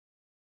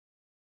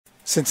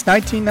Since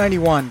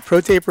 1991,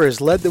 ProTaper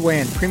has led the way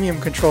in premium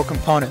control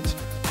components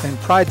and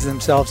prides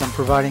themselves on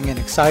providing an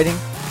exciting,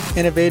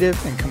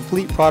 innovative, and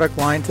complete product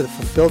line to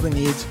fulfill the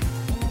needs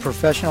of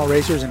professional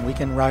racers and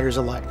weekend riders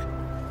alike.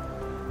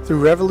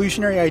 Through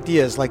revolutionary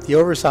ideas like the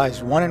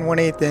oversized 1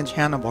 1/8 inch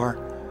handlebar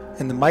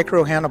and the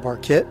micro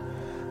handlebar kit,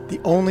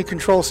 the only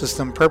control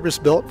system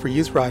purpose-built for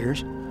youth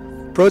riders,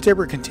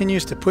 ProTaper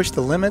continues to push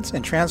the limits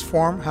and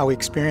transform how we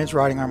experience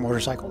riding our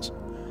motorcycles.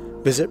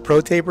 Visit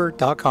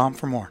protaper.com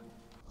for more.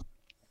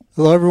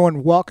 Hello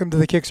everyone, welcome to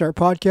the Kickstart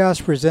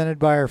Podcast presented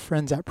by our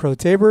friends at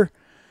ProTaper.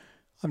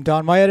 I'm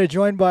Don Maeda,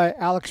 joined by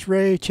Alex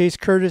Ray, Chase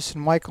Curtis,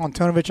 and Mike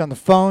Antonovich on the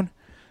phone.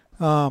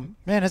 Man,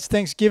 it's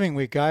Thanksgiving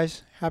week,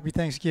 guys. Happy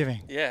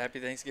Thanksgiving. Yeah,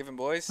 happy Thanksgiving,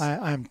 boys.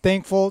 I'm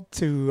thankful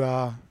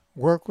to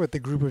work with the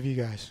group of you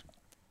guys.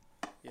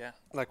 Yeah.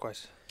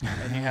 Likewise.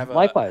 And you have a,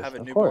 Likewise, have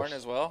a of newborn course.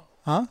 as well?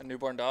 Huh? A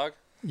newborn dog?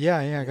 Yeah,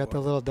 I got the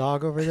little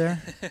dog over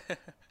there.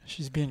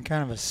 She's being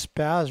kind of a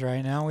spaz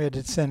right now. We had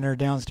to send her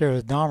downstairs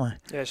with Dahmer.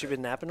 Yeah, she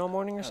been napping all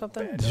morning or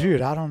something? bad.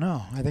 Dude, I don't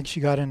know. I think she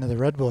got into the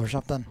Red Bull or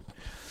something.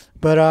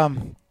 But,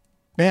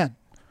 man,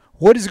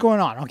 what is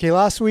going on? Okay,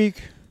 last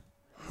week,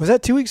 was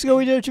that 2 weeks ago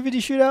we did a 250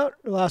 shootout?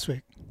 Or last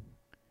week?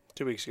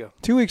 2 weeks ago.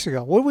 2 weeks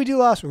ago. What did we do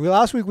last week?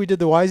 Last week we did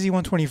the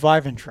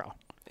YZ125 intro.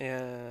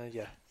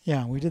 Yeah.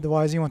 Yeah, we did the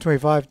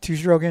YZ125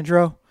 two-stroke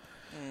intro.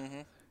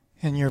 Mm-hmm.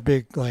 And you're a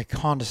big, like,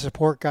 Honda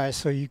support guy,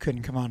 so you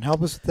couldn't come out and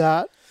help us with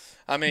that.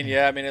 I mean,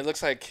 it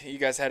looks like you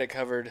guys had it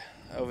covered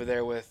over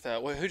there with,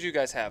 who'd you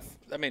guys have?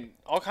 I mean,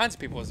 all kinds of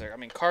people was there. I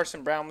mean,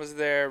 Carson Brown was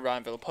there,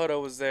 Ryan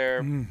Villapoto was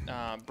there,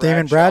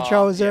 Damon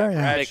Bradshaw was there,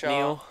 yeah.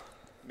 Bradshaw,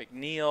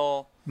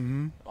 McNeil,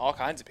 Mm-hmm. all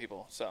kinds of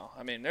people. So,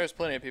 I mean, there was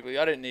plenty of people.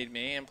 Y'all didn't need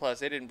me, and plus,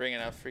 they didn't bring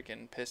enough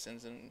freaking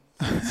pistons and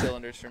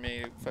cylinders for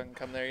me to fucking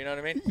come there, you know what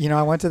I mean? You know,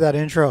 I went to that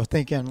intro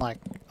thinking, like,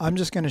 I'm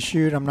just going to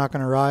shoot. I'm not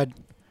going to ride.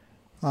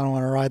 I don't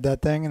want to ride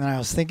that thing. And then I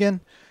was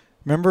thinking,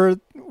 remember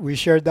we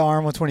shared the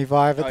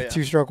RM125 at the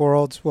Two-Stroke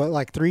Worlds,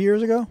 like 3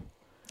 years ago?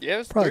 Yeah, it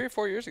was Probably 3 or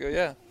 4 years ago,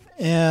 yeah.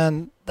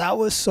 And that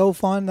was so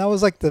fun. That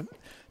was like to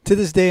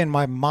this day in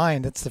my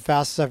mind, it's the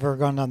fastest I've ever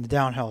gone down the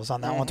downhills on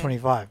that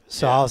 125.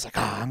 So I was like,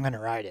 I'm going to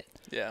ride it.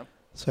 Yeah.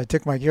 So I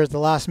took my gear at the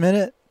last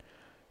minute,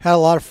 had a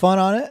lot of fun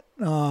on it.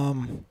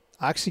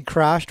 I actually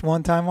crashed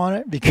one time on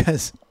it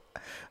because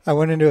I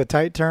went into a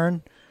tight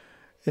turn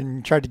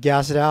and tried to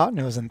gas it out, and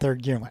it was in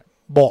third gear and went,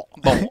 bolt.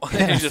 And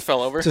you just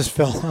fell over? Just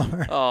fell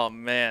over. Oh,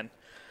 man.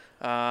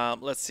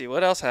 Let's see.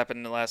 What else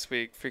happened last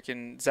week?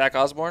 Freaking Zach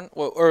Osborne?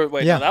 No,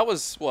 that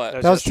was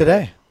what? That was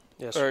today.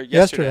 Yes. Or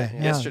Yesterday.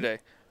 Yeah. Yesterday.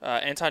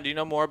 Anton, do you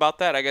know more about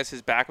that? I guess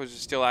his back was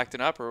just still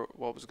acting up, or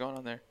what was going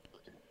on there?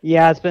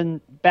 Yeah, it's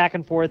been back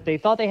and forth. They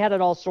thought they had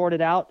it all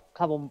sorted out a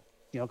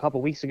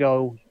couple weeks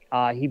ago.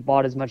 He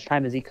bought as much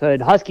time as he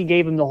could. Husky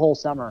gave him the whole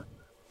summer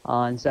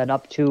and said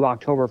up to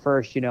October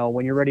 1st,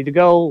 when you're ready to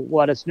go,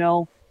 let us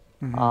know.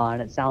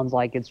 And it sounds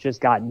like it's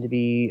just gotten to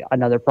be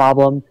another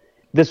problem.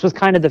 This was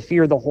kind of the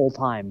fear the whole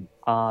time.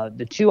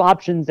 The two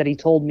options that he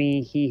told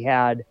me he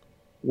had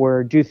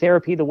were do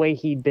therapy the way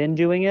he'd been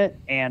doing it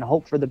and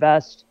hope for the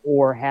best,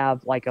 or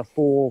have like a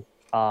full,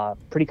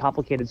 pretty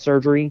complicated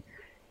surgery.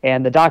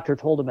 And the doctor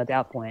told him at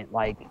that point,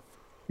 like,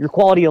 your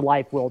quality of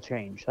life will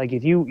change. Like,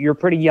 if you're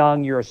pretty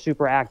young, you're a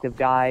super active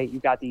guy,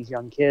 you got these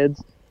young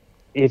kids.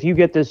 If you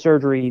get this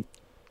surgery,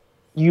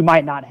 you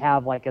might not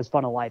have like as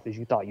fun a life as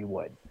you thought you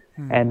would.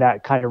 And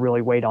that kind of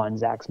really weighed on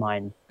Zach's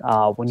mind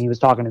when he was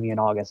talking to me in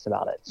August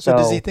about it. So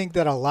does he think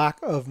that a lack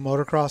of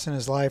motocross in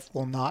his life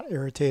will not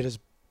irritate his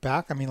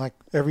back? I mean, like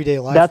everyday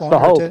life that's won't the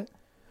hope. irritate it?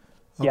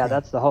 Okay. Yeah,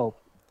 that's the hope.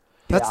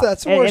 That's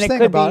the worst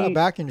thing about a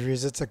back injury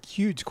is it's a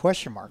huge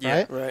question mark,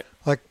 right? Right.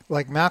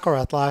 Like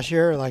McElrath last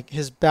year, like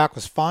his back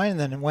was fine, and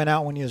then it went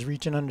out when he was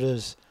reaching under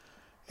his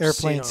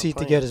airplane seat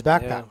to get his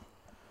back back.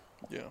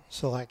 Yeah.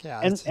 So like,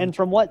 yeah. And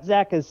from what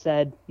Zach has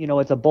said,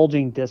 it's a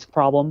bulging disc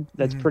problem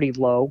that's pretty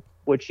low,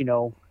 which,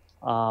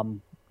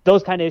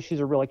 those kind of issues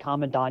are really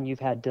common. Don, you've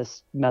had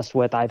disc messed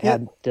with. I've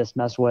had disc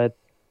messed with.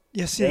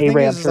 Yeah, see, the thing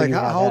is like,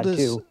 how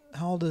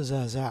old is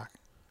Zach?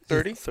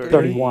 30?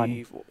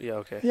 31. Yeah,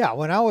 okay. Yeah,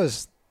 when I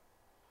was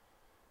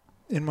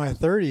in my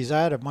 30s,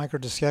 I had a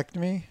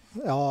microdiscectomy,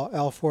 L4,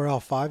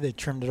 L5. They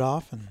trimmed it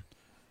off, and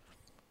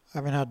I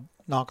haven't had,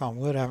 knock on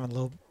wood, I haven't had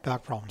low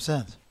back problems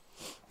since.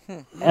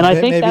 And I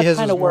think maybe that's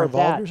kind of where it's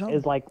at,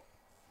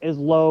 is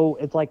low.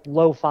 It's like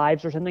low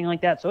fives or something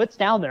like that. So it's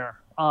down there.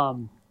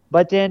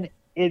 But then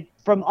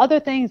from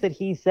other things that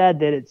he said,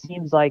 that it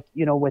seems like,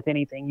 with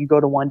anything, you go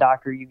to one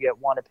doctor, you get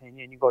one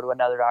opinion, you go to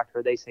another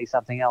doctor, they say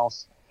something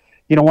else.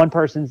 One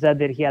person said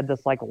that he had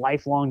this like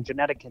lifelong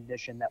genetic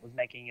condition that was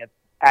making it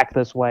act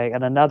this way.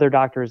 And another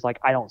doctor is like,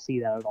 I don't see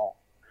that at all.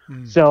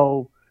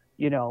 So,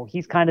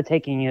 he's kind of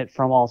taking it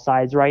from all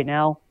sides right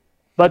now.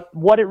 But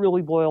what it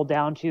really boiled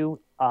down to,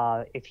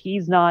 if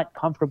he's not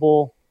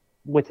comfortable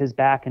with his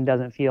back and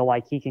doesn't feel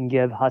like he can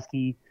give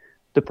Husky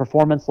the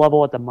performance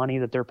level at the money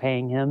that they're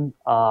paying him,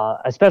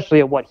 especially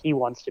at what he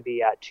wants to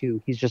be at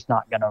too, he's just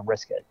not going to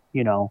risk it.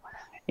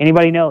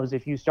 Anybody knows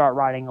if you start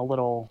riding a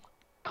little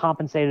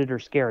compensated or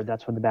scared,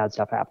 that's when the bad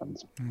stuff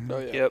happens. Oh,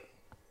 yeah. Yep.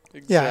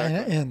 Yeah,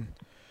 Exactly. and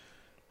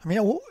I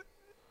mean,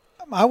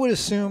 I would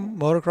assume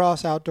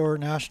motocross outdoor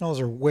nationals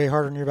are way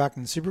harder on your back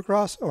than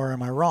supercross, or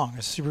am I wrong?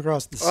 Is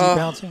supercross the seat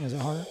bouncing? Is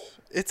it harder?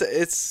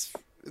 It's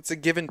a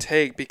give and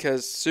take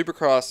because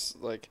Supercross,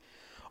 like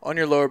on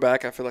your lower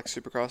back, I feel like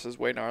Supercross is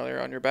way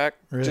gnarlier on your back,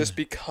 Really? just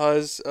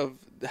because of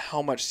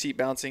how much seat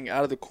bouncing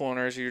out of the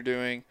corners you're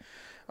doing.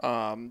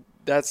 I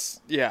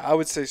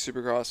would say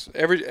Supercross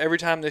every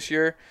time this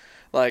year.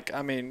 Like,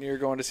 I mean, you're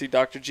going to see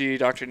Dr. G,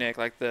 Dr. Nick,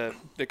 like the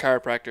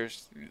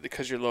chiropractors,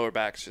 because your lower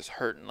back's just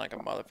hurting like a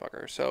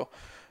motherfucker. So,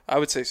 I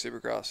would say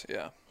Supercross.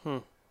 Yeah.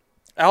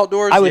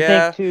 Outdoors, I would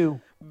yeah. think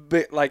too.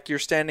 But like you're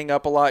standing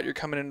up a lot, you're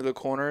coming into the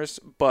corners,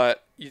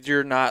 but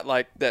you're not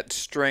like that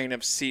strain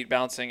of seat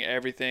bouncing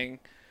everything,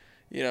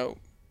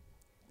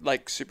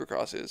 like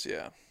Supercross is.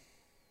 Yeah.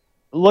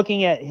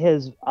 Looking at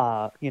his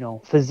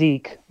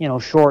physique,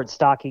 short,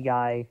 stocky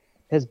guy,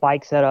 his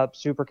bike setup,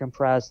 super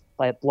compressed,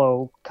 like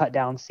low cut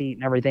down seat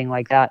and everything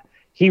like that.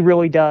 He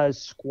really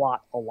does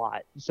squat a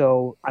lot.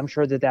 So I'm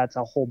sure that that's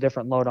a whole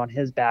different load on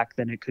his back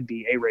than it could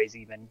be A-Ray's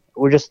even.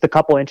 We're just a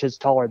couple inches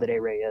taller that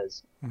A-Ray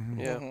is.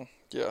 Yeah. Mm-hmm.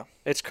 Yeah.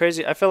 It's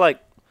crazy. I feel like,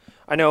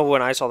 I know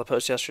when I saw the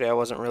post yesterday, I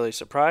wasn't really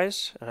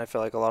surprised. And I feel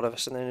like a lot of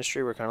us in the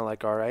industry were kind of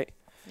like, all right.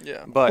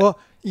 Yeah. But Well,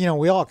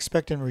 we all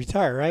expect him to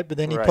retire, right? But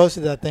then he Right.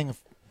 posted that thing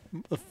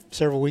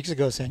several weeks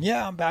ago saying,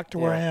 "Yeah, I'm back to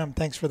where I Yeah. am.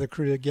 Thanks for the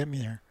crew to get me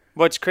there."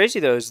 what's crazy,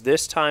 though, is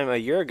this time a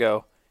year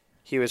ago,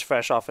 he was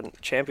fresh off a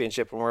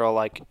championship. And we're all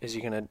like, is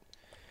he going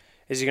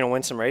to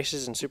win some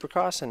races in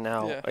Supercross? And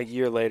now Yeah. a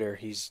year later,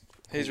 he's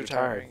retired.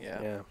 retiring.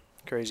 Yeah. Yeah.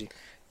 Crazy.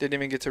 Didn't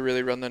even get to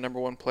really run the number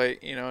one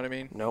plate. You know what I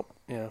mean? Nope.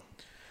 Yeah.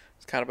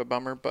 It's kind of a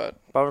bummer, but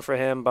Bummer for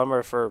him.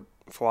 Bummer for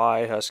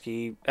Fly,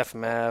 Husky,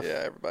 FMF,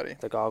 yeah, everybody.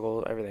 the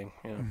goggle, everything.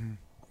 Yeah.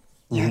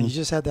 Yeah, you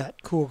just had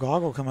that cool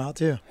goggle come out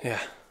too. Yeah.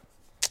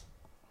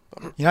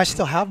 I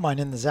still have mine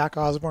in the Zach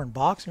Osborne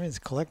box. I mean, it's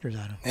a collector's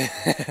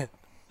item.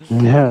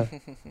 Yeah.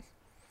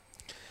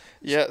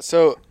 Yeah.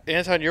 So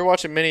Anton, you're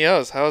watching Mini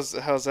O's. How's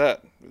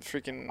that?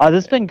 Freaking. This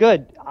has been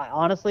good.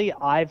 Honestly,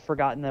 I've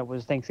forgotten that it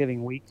was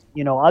Thanksgiving week.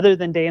 Other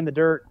than Day in the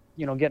Dirt,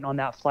 getting on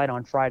that flight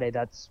on Friday,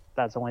 that's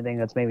the only thing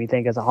that's made me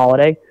think it's a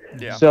holiday.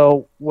 Yeah.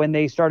 So when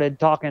they started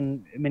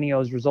talking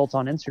Minio's results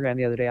on Instagram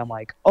the other day, I'm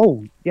like,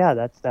 oh yeah,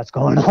 that's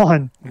going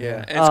on.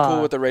 Yeah, and it's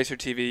cool with the Racer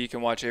TV. You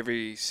can watch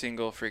every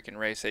single freaking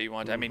race that you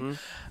want. I mean,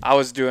 I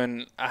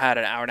had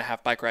an hour and a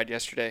half bike ride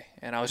yesterday,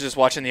 and I was just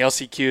watching the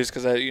LCQs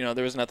because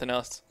there was nothing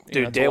else.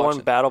 Dude, to day watch one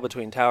it. battle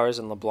between Towers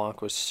and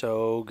LeBlanc was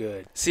so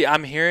good. See,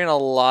 I'm hearing a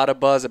lot of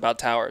buzz about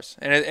Towers,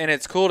 and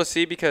it's cool to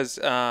see because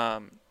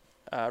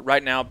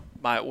right now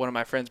one of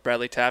my friends,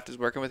 Bradley Taft, is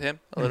working with him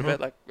a little bit,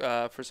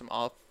 like for some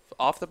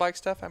off the bike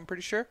stuff. I'm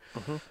pretty sure.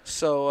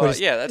 So But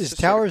that's is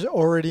just Towers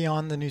already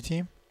on the new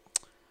team?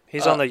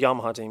 He's on the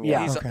Yamaha team.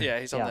 yeah. Yeah.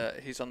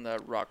 He's on the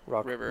Rock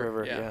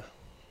River. Yeah.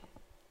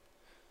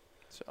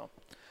 So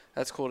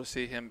that's cool to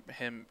see him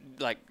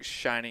like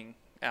shining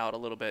out a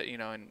little bit,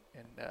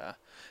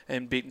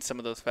 and beating some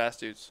of those fast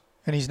dudes.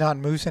 And he's not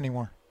in Moose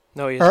anymore.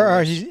 No, he's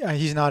Or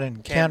he's not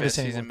in Canvas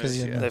He's anymore in because Moose,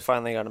 he's in yeah. They Moose.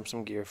 finally got him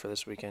some gear for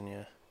this weekend.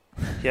 Yeah.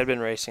 He had been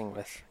racing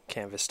with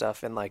Canvas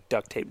stuff and like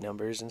duct tape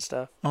numbers and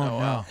stuff. Oh, Oh, no.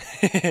 wow.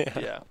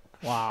 Yeah.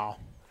 Wow.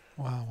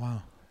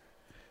 Wow.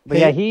 But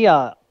Hey-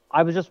 yeah,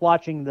 I was just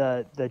watching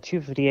the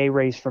 250A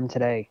race from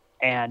today,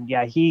 and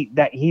yeah, he's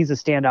a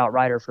standout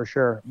rider for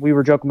sure. We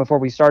were joking before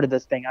we started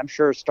this thing. I'm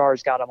sure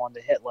Star's got him on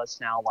the hit list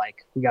now.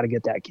 Like, we got to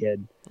get that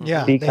kid.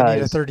 Yeah, they need a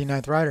Because-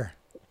 39th rider.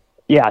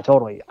 Yeah,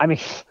 totally. I mean,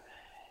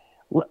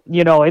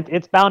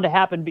 it's bound to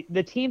happen.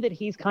 The team that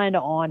he's kind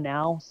of on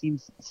now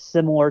seems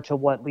similar to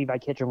what Levi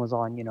Kitchen was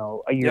on,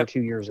 a year or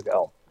 2 years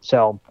ago.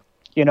 So,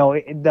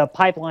 the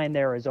pipeline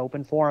there is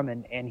open for him,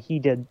 and he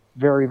did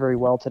very, very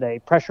well today.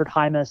 Pressured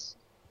Hymas,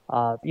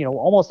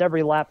 almost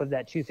every lap of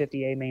that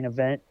 250A main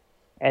event,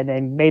 and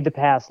then made the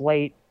pass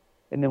late,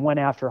 and then went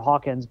after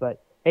Hawkins.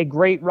 But a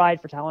great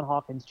ride for Talon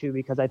Hawkins too,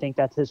 because I think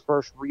that's his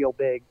first real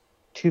big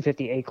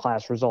 250A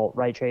class result,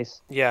 right,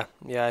 Chase? Yeah,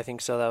 I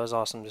think so. That was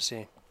awesome to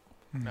see.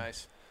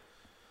 Nice.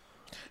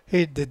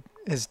 Hey,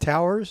 is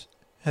Towers,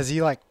 has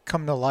he like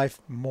come to life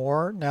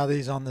more now that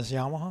he's on this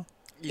Yamaha?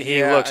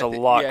 He looks a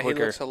lot He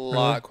quicker. looks a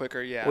lot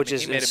quicker. Yeah, Which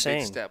is he made a insane.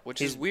 big step, which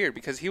He's- is weird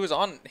because he was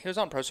on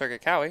Pro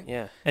Circuit Cowie.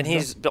 Yeah, and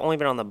he's only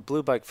been on the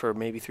blue bike for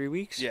maybe 3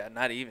 weeks. Yeah,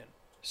 not even.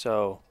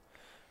 So,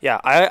 yeah,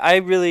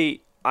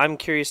 I'm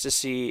curious to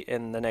see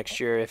in the next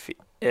year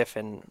if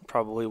and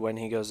probably when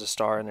he goes to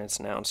Star and it's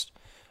announced.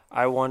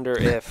 I wonder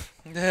if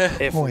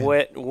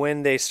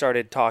when they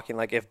started talking,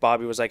 like if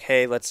Bobby was like,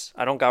 hey,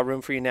 I don't got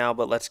room for you now,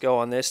 but let's go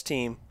on this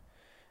team,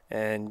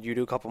 and you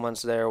do a couple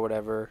months there or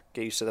whatever,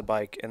 get used to the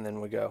bike, and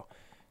then we go.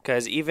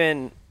 Because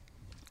even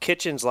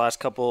Kitchen's last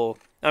couple,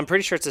 I'm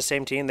pretty sure it's the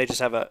same team. They just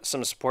have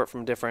some support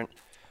from different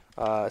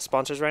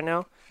sponsors right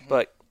now.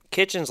 But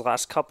Kitchen's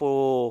last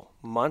couple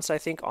months, I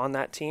think, on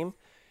that team,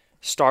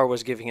 Star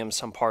was giving him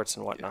some parts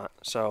and whatnot.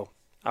 So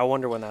I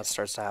wonder when that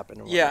starts to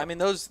happen. Yeah, I mean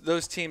those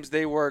teams,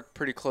 they work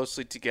pretty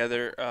closely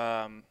together.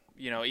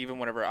 Even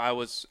whenever I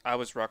was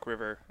Rock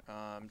River,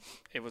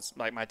 it was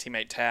like my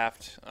teammate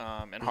Taft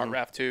and Hart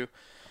Raft too.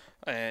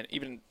 and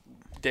even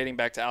dating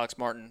back to Alex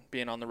Martin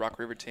being on the Rock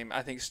River team,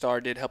 I think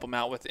Star did help him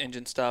out with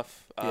engine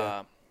stuff,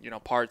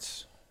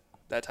 parts,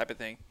 that type of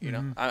thing. You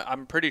know,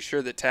 I'm pretty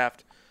sure that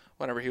Taft,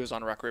 whenever he was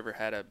on Rock River,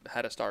 had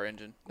a Star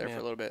engine there for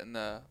a little bit in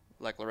the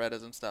like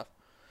Loretta's and stuff.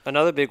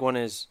 Another big one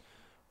is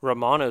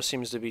Romano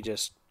seems to be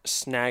just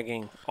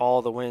snagging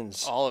all the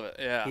wins. All of it,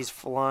 yeah. He's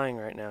flying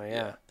right now,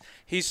 yeah.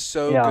 He's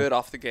so good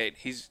off the gate.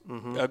 He's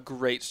a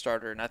great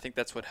starter, and I think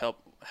that's what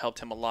helped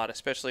him a lot,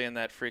 especially in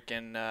that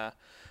freaking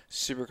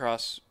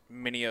Supercross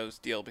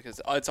Minios deal,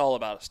 because it's all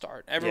about a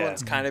start.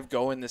 Everyone's kind of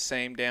going the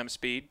same damn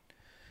speed.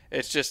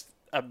 It's just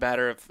a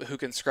matter of who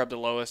can scrub the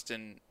lowest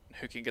and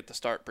who can get the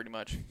start, pretty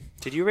much.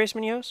 Did you race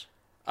Minios?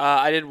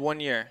 I did 1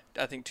 year,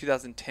 I think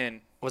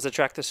 2010. Was the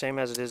track the same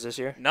as it is this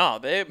year? No,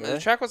 the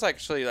track was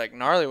actually like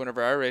gnarly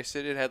whenever I raced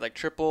it. It had like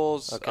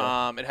triples. Okay.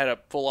 It had a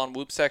full-on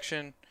whoop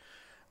section.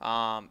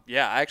 I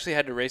actually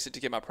had to race it to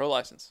get my pro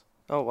license.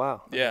 Oh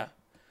wow. Okay. Yeah.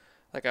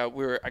 Like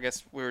I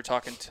guess we were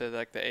talking to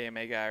like the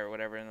AMA guy or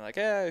whatever, and they're like,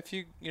 yeah, if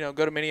you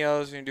go to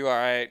Minios, you can do all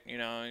right,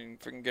 and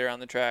if we can get around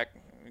the track,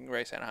 you can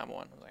race Anaheim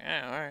 1. I was like,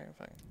 yeah, all right,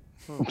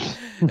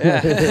 fine.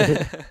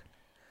 Yeah.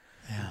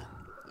 Yeah.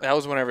 That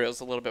was whenever it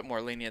was a little bit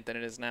more lenient than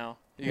it is now.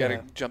 You got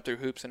to jump through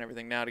hoops and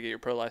everything now to get your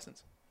pro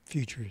license.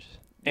 Futures.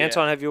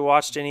 Anton, have you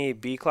watched any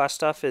B class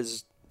stuff?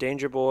 Is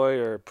Danger Boy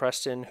or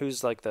Preston,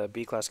 who's like the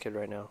B class kid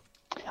right now?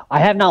 I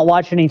have not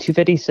watched any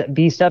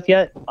 250B stuff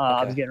yet.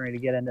 I was getting ready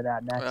to get into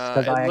that next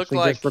because I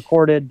actually just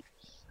recorded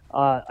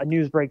a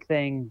news break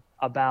thing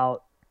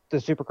about the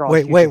Supercross.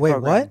 Wait,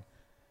 program. what?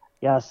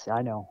 Yes,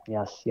 I know.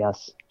 Yes.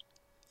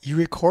 You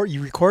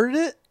recorded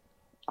it?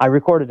 I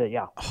recorded it,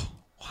 yeah. Oh,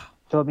 wow.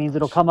 So it means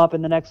it'll come up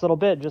in the next little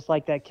bit, just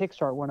like that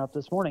Kickstart went up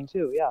this morning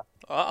too. Yeah.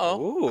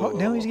 Oh,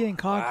 now he's getting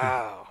cocky.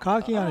 Wow.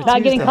 Cocky on a Not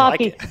Tuesday. getting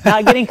cocky.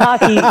 Not getting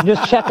cocky.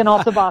 Just checking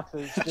off the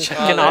boxes.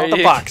 Checking off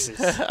the boxes.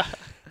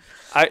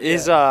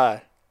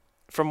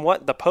 From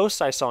what the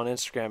post I saw on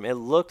Instagram, it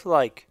looked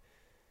like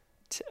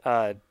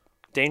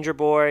Danger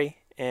Boy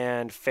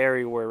and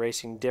Ferry were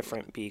racing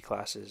different B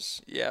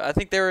classes. Yeah, I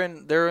think they're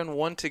in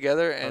one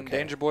together, and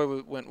Danger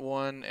Boy went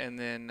 1, and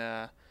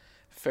then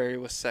Ferry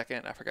was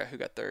 2nd. I forgot who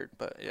got 3rd,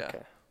 but yeah.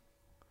 Okay.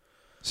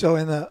 So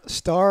in the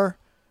Star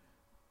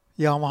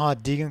Yamaha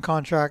Deegan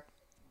contract,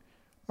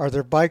 are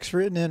there bikes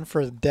written in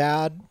for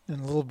dad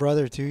and little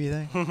brother too? You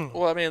think?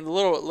 Well, I mean, the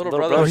little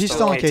brother. Oh, he's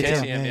still on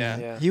KTM. KTM.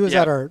 Yeah. He was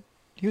at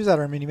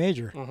our mini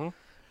major. Mm-hmm.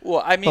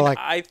 Well, I mean, like,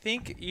 I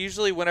think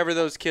usually whenever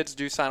those kids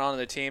do sign on to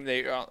the team,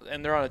 they're on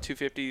a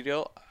 250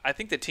 deal. I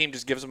think the team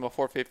just gives them a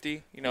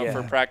 450,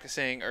 for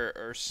practicing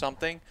or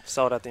something.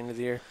 Sell it at the end of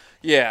the year.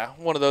 Yeah,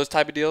 one of those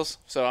type of deals.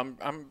 So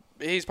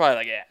he's probably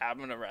like, yeah, I'm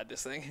gonna ride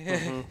this thing.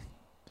 Mm-hmm.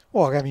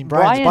 Well, I mean,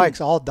 Brian's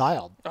bike's all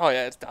dialed. Oh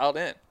yeah, it's dialed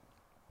in.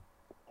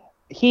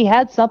 He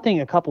had something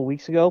a couple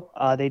weeks ago.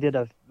 They did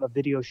a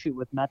video shoot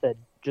with Method,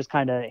 just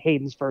kind of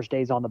Hayden's first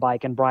days on the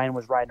bike, and Brian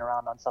was riding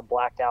around on some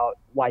blacked out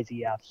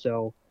YZF.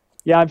 So,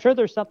 yeah, I'm sure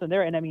there's something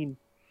there. And I mean,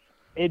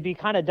 it'd be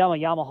kind of dumb of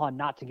Yamaha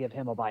not to give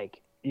him a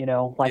bike.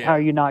 How are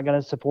you not going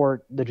to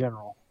support the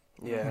general?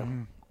 Yeah.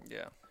 Mm-hmm.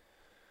 Yeah.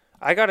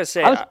 I gotta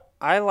say,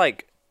 I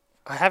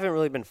haven't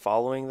really been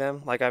following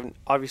them. Like, I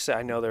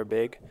know they're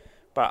big,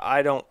 but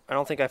I don't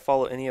think I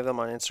follow any of them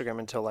on Instagram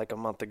until like a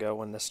month ago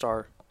when the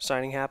Star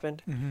signing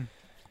happened. Mm-hmm.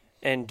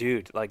 And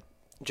dude, like,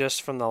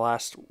 just from the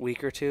last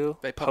week or two,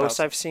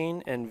 posts I've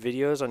seen and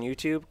videos on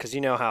YouTube, because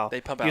you know how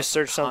they pump you out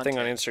search something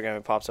on content. Instagram,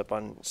 it pops up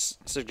on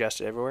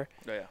suggested everywhere.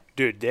 Oh, yeah.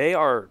 Dude,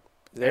 they're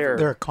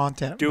a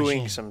content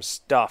doing machine. some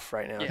stuff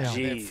right now. Yeah.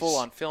 Jeez. Full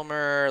on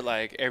filmer,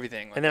 like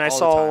everything. Like, and then I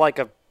saw like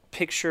a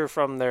picture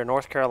from their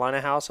North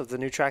Carolina house of the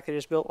new track they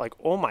just built. Like,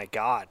 oh my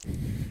god,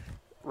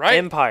 right?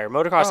 Empire,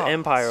 Motocross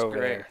Empire over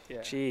great. there. Yeah.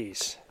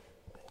 Jeez.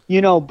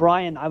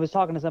 Brian, I was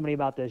talking to somebody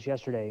about this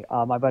yesterday,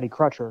 my buddy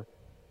Crutcher.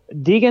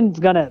 Brian's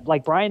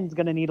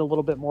gonna need a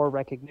little bit more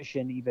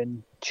recognition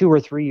even 2 or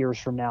 3 years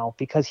from now,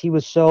 because he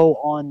was so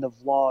on the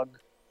vlog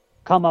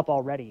come up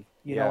already,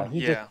 and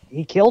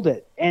he killed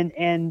it.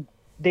 And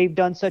they've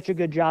done such a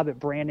good job at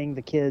branding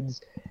the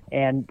kids,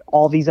 and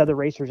all these other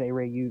racers,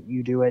 A-Ray,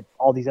 you do it,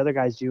 all these other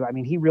guys do. I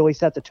mean, he really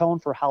set the tone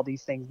for how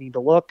these things need to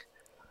look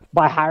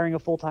by hiring a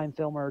full-time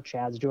filmer.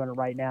 Chad's doing it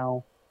right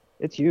now.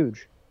 It's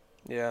huge.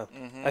 Yeah.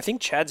 Mm-hmm. I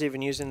think Chad's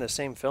even using the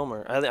same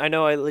filmer. I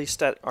know at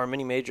least at our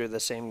mini major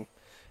the same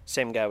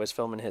guy was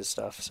filming his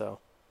stuff, so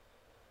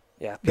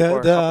yeah. People are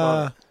hopping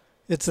on it.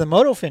 It's the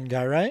Motofin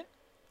guy, right?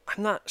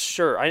 I'm not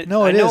sure. I is,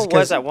 know it was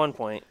 'cause at one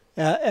point.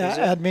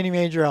 At Mini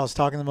Major, I was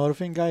talking to the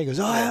Motofin guy. He goes,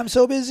 I'm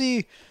so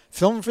busy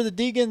filming for the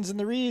Deegans and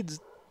the Reeds,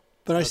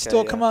 but I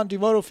still come out and do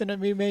Motofin at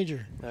Mini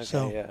Major. Okay,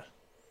 so,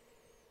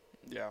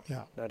 yeah.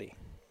 Nutty.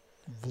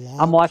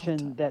 I'm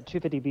watching that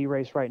 250B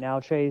race right now,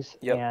 Chase,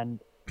 Yep. and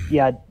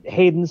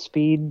Hayden's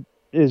speed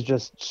is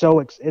just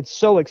it's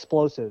so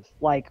explosive.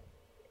 Like,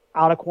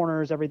 out of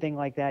corners, everything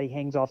like that. He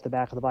hangs off the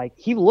back of the bike.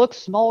 He looks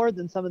smaller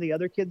than some of the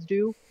other kids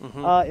do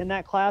in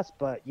that class,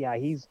 but yeah,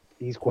 he's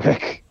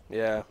quick.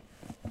 Yeah.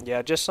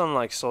 Yeah, just some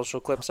like social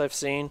clips I've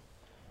seen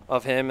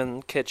of him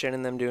and Kitchen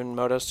and them doing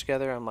motos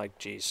together. I'm like,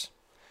 geez,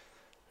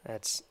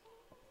 that's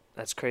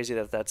That's crazy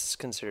that's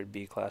considered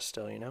B class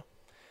still, you know?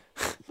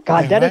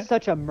 God, Yeah, that right? is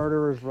such a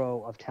murderer's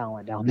row of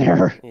talent down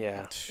there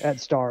Yeah. at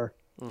Star.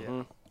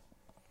 Mm-hmm.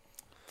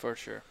 For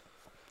sure.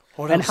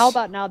 And how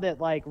about now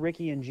that like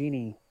Ricky and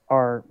Jeannie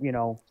are,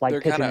 like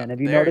They're pitching kinda in? Have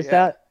you there, noticed yeah.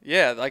 that?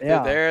 Yeah, like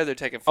Yeah. they're there. They're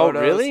taking Oh,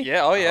 photos. really?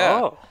 Yeah. Oh, yeah.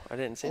 Oh, I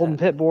didn't see Holding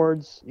that. pit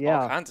boards. All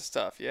Yeah. kinds of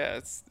stuff. Yeah,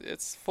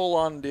 it's full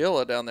on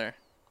deal down there.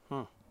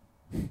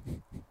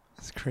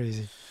 It's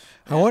crazy.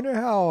 I wonder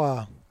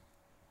how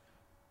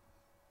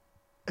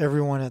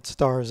everyone at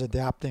Star is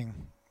adapting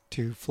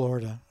to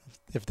Florida.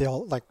 If they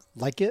all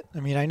like it. I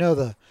mean, I know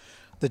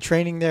the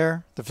training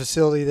there, the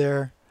facility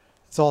there,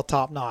 it's all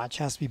top notch.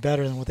 Has to be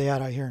better than what they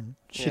had out here in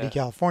shitty Yeah.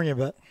 California.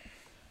 But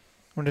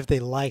I wonder if they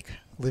like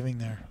living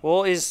there.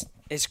 Well, is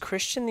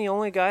Christian the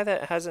only guy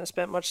that hasn't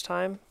spent much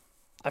time?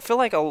 I feel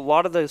like a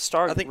lot of the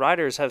Star I think-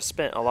 riders have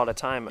spent a lot of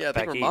time Yeah, I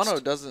back think Romano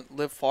east. doesn't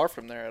live far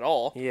from there at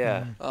all.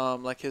 Yeah.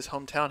 Like his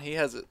hometown, he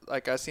has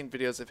like I've seen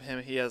videos of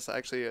him. He has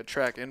actually a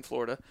track in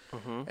Florida,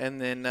 and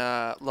then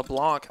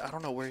LeBlanc. I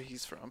don't know where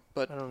he's from,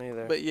 but I don't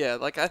either. but yeah,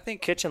 like I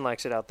think Kitchen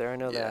likes it out there. I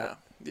know yeah,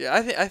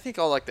 that. yeah. I think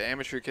all like the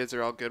amateur kids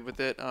are all good with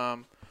it.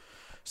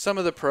 Some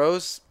of the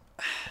pros,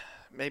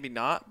 maybe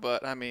not,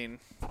 but I mean,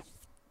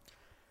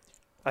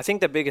 I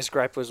think the biggest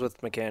gripe was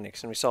with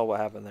mechanics, and we saw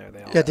what happened there.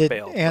 They all Yeah, did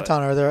bailed,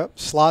 Anton, are there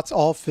slots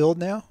all filled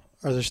now?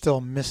 Or are there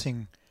still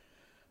missing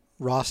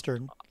roster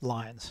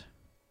lines?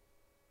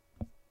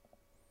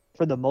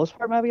 For the most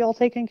part, might be all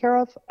taken care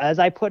of. As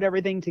I put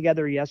everything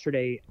together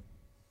yesterday,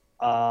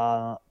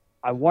 I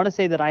want to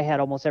say that I had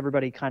almost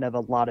everybody kind of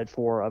allotted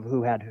for of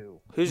who had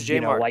who. Who's J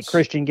Mart? Like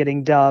Christian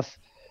getting Duff.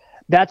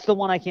 That's the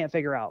one I can't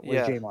figure out was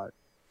Yeah. J Mart.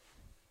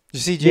 Did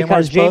you see J Because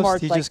Mart's J post?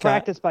 Mart's He like just got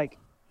practice bike.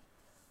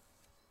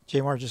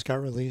 J Mart just got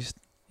released.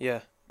 Yeah.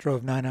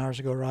 Drove 9 hours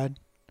to go ride.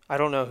 I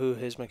don't know who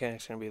his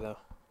mechanic's going to be, though.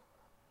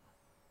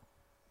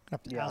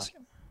 Have to Yeah. ask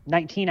him.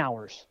 19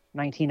 hours.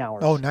 19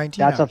 hours. Oh,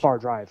 19 That's a hours. far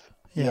drive.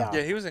 Yeah.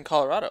 yeah, he was in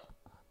Colorado.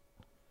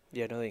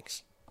 Yeah, no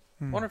thanks.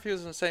 Wonder if he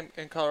was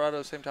in Colorado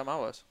the same time I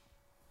was.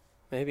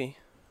 Maybe.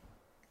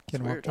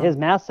 Getting weird. worked on. His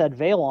mask said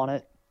Vail on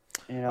it.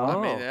 You know, I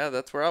mean, Oh. yeah,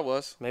 that's where I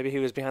was. Maybe he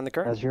was behind the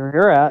curtain. that's where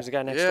you're at. There's a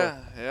guy next door.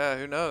 Yeah, yeah.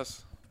 Who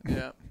knows?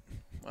 Yeah.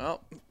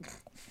 Well,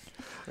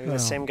 Maybe Oh. the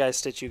same guy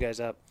stitch you guys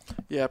up.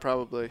 yeah,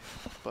 probably.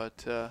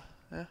 But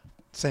yeah,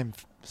 Same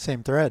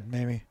thread,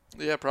 maybe.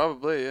 yeah,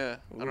 probably. Yeah.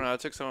 I don't know. I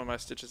took some of my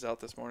stitches out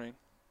this morning.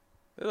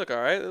 They look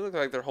all right. They look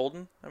like they're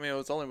holding. I mean,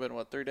 it's only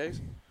been 3 days.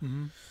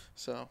 Mm-hmm.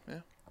 So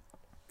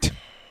yeah.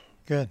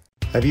 Good.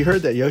 Have you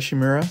heard that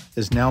Yoshimura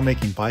is now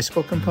making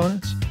bicycle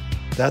components?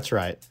 That's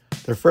right.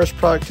 Their first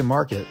product to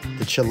market,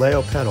 the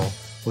Chileo pedal,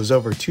 was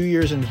over 2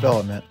 years in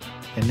development,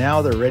 and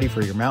now they're ready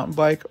for your mountain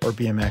bike or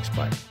BMX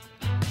bike.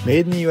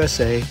 Made in the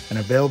USA and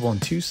available in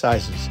 2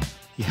 sizes,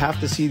 you have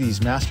to see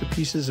these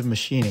masterpieces of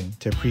machining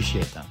to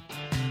appreciate them.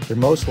 They're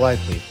most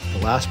likely the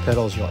last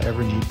pedals you'll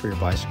ever need for your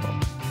bicycle.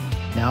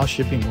 Now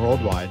shipping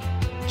worldwide.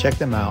 Check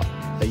them out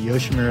at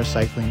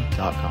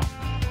yoshimuracycling.com.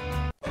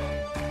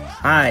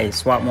 Hi,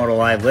 Swap Moto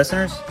Live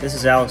listeners. This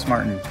is Alex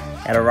Martin.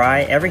 At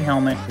Arai, every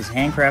helmet is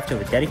handcrafted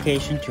with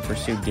dedication to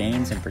pursue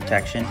gains and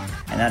protection,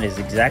 and that is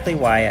exactly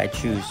why I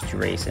choose to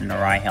race in an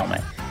Arai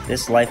helmet.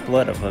 This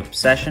lifeblood of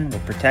obsession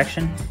with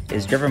protection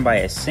is driven by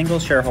a single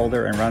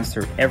shareholder and runs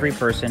through every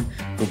person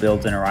who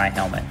builds an Arai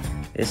helmet.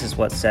 This is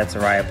what sets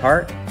Arai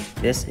apart.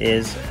 This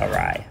is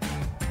Arai.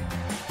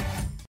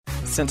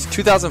 Since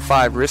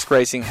 2005, Risk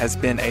Racing has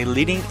been a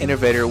leading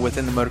innovator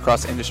within the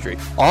motocross industry,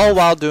 all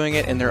while doing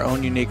it in their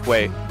own unique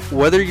way.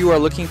 Whether you are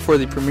looking for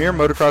the premier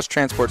motocross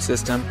transport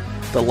system,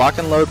 the Lock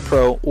and Load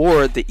Pro,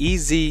 or the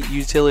EZ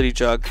utility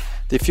jug,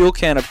 the fuel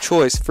can of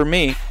choice for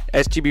me,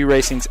 SGB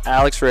Racing's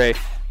Alex Ray,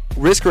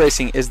 Risk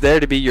Racing is there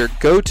to be your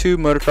go-to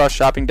motocross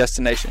shopping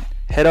destination.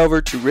 Head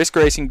over to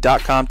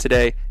riskracing.com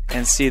today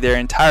and see their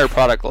entire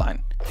product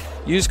line.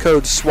 Use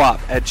code SWAP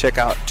at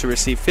checkout to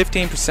receive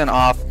 15%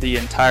 off the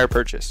entire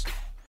purchase.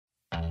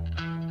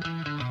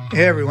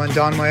 Hey everyone,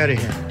 Don Maeda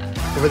here.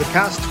 Over the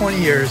past 20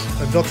 years,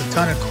 I've built a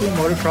ton of cool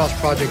motocross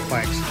project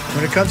bikes.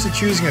 When it comes to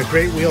choosing a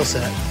great wheel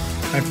set,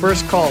 my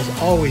first call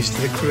is always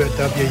to the crew at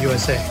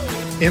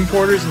WUSA.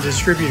 Importers and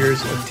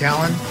distributors of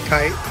Talon,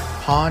 Kite,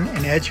 Han,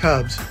 and Edge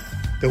hubs,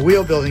 the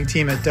wheel building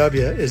team at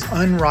W is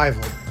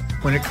unrivaled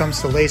when it comes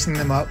to lacing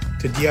them up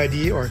to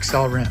DID or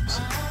Excel rims.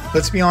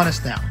 Let's be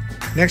honest now.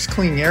 Next to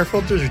cleaning air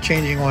filters or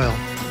changing oil,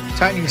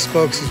 tightening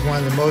spokes is one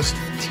of the most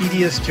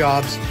tedious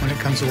jobs when it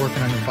comes to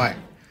working on your bike.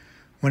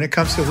 When it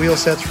comes to wheel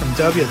sets from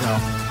W though,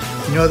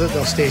 you know that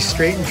they'll stay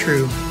straight and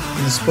true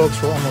and the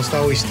spokes will almost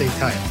always stay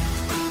tight.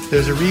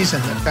 There's a reason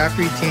that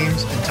factory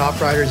teams and top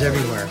riders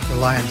everywhere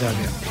rely on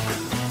W.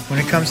 When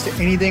it comes to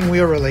anything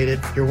wheel related,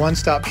 your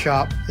one-stop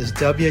shop is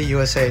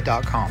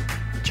WUSA.com.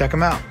 Check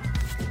them out.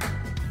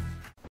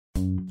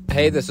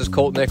 Hey, this is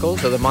Colt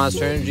Nichols of the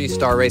Monster Energy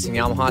Star Racing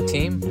Yamaha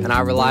team, and I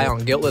rely on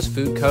Guiltless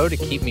Food Co. to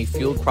keep me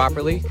fueled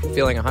properly,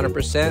 feeling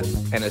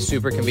 100%, and is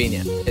super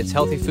convenient. It's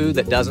healthy food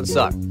that doesn't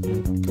suck.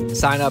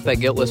 Sign up at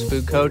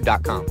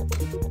guiltlessfoodco.com.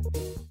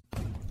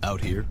 Out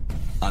here,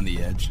 on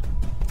the edge,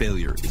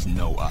 failure is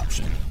no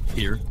option.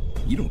 Here,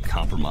 you don't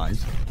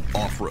compromise.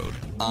 Off-road,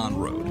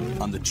 on-road,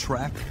 on the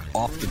track,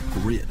 off the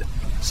grid.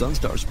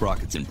 Sunstar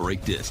sprockets and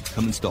brake discs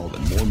come installed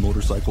in more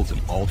motorcycles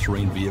and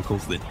all-terrain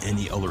vehicles than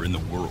any other in the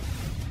world.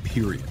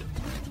 Period.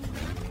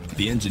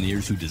 The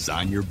engineers who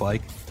design your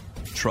bike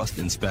trust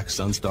and spec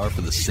Sunstar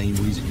for the same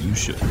reason you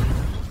should.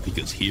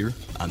 Because here,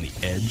 on the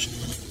edge,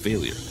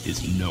 failure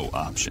is no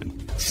option.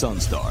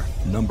 Sunstar,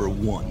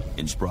 #1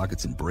 in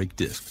sprockets and brake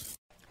discs.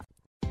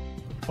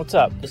 What's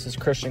up? This is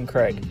Christian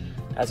Craig.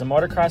 As a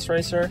motocross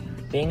racer,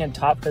 being in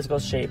top physical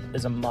shape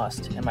is a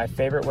must, and my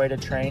favorite way to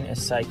train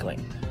is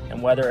cycling.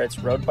 And whether it's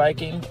road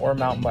biking or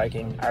mountain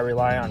biking, I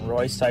rely on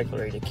Roy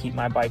Cyclery to keep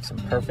my bikes in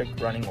perfect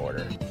running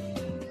order.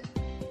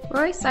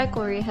 Roy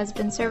Cyclery has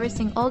been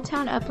servicing Old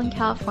Town Upland,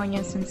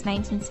 California since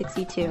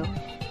 1962.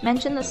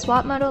 Mention the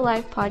Swap Moto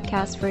Live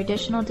podcast for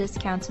additional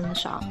discounts in the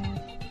shop.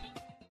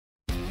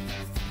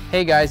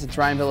 Hey guys, it's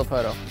Ryan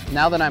Villapoto.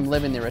 Now that I'm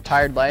living the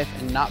retired life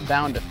and not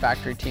bound to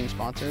factory team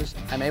sponsors,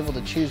 I'm able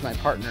to choose my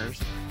partners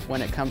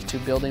when it comes to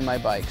building my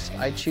bikes.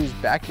 I choose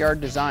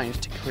Backyard Designs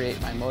to create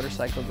my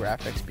motorcycle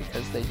graphics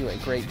because they do a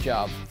great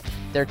job.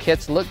 Their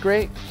kits look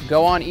great,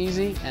 go on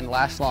easy, and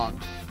last long.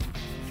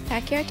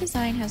 Backyard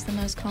Design has the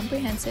most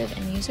comprehensive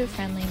and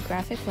user-friendly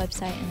graphic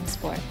website in the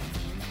sport.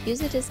 Use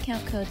the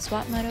discount code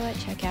SWAPMOTO at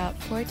checkout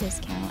for a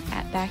discount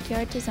at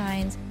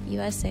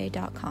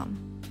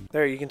backyarddesignsusa.com.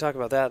 There, you can talk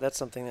about that. That's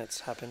something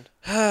that's happened.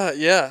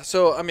 Yeah.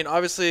 So, I mean,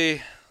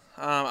 obviously,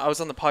 I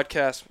was on the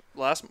podcast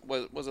was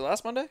it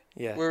last Monday?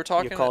 Yeah. We were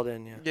talking. You called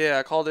in, yeah. Yeah,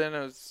 I called in. It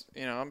was,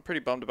 I'm pretty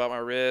bummed about my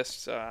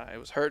wrist. It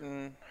was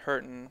hurting.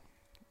 I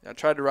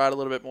tried to ride a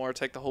little bit more,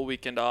 take the whole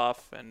weekend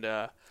off, and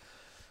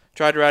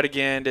tried to ride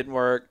again. Didn't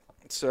work.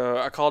 So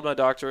I called my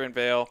doctor in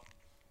Vail,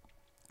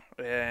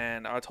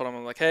 and I told him,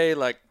 I'm like, hey,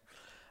 like,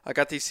 I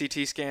got these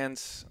CT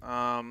scans.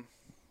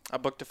 I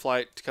booked a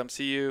flight to come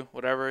see you,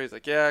 whatever. He's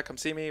like, yeah, come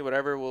see me,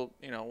 whatever.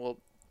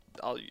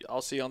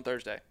 I'll see you on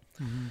Thursday.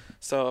 Mm-hmm.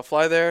 So I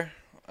fly there.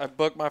 I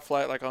booked my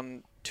flight like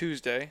on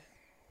Tuesday.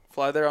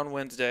 Fly there on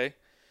Wednesday.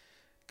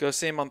 Go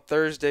see him on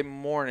Thursday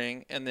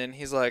morning, and then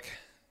he's like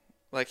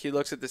he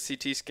looks at the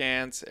CT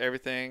scans,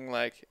 everything,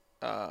 and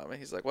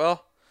he's like,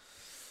 well,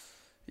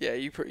 yeah,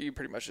 you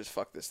pretty much just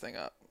fucked this thing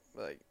up.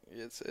 Like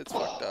it's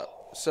fucked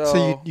up.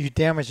 So you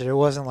damaged it. It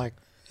wasn't like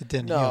it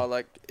didn't heal. No,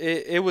 like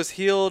it was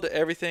healed,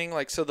 everything.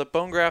 Like, so the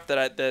bone graft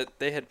that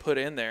they had put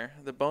in there,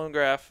 the bone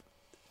graft,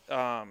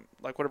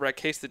 like whenever I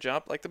cased the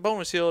jump, like the bone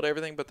was healed,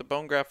 everything, but the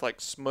bone graft like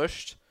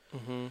smushed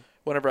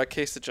whenever I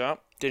cased the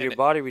jump. Did your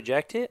body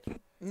reject it?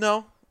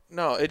 No,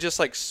 it just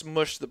like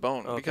smushed the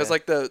bone because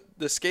like the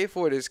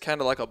scaphoid is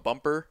kind of like a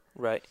bumper.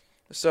 Right.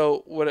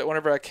 So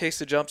whenever I cased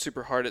the jump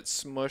super hard, it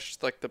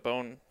smushed like the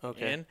bone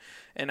in,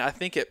 and I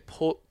think it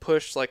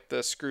pushed like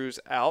the screws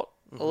out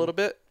a little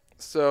bit.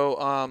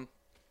 So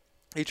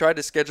he tried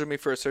to schedule me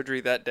for a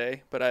surgery that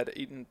day, but I had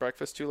eaten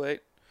breakfast too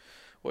late,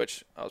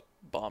 which I was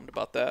bummed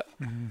about that.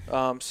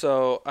 Mm-hmm.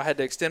 So I had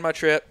to extend my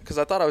trip because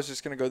I thought I was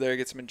just going to go there,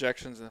 get some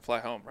injections, and fly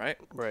home, right?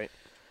 Right.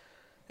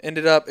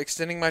 Ended up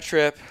extending my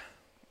trip,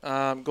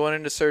 going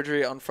into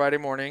surgery on Friday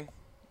morning.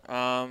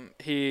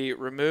 He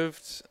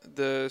removed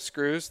the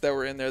screws that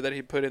were in there that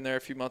he put in there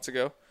a few months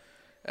ago,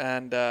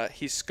 and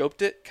he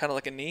scoped it kind of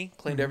like a knee,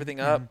 cleaned everything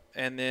up,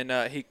 and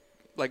then he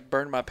like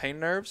burned my pain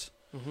nerves.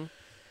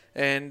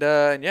 And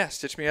yeah,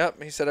 stitched me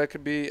up. He said I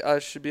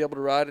should be able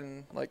to ride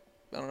in like,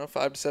 I don't know,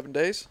 5 to 7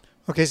 days.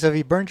 Okay, so if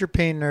he burned your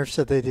pain nerves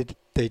so they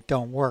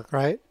don't work,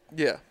 right?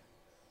 Yeah.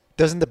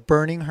 Doesn't the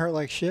burning hurt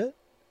like shit?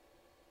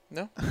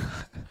 No.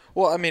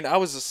 Well, I mean, I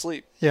was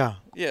asleep. Yeah.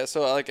 Yeah,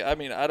 so like, I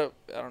mean, I don't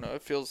know.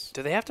 It feels.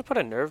 Do they have to put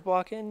a nerve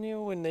block in you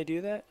when they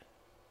do that?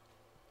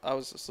 I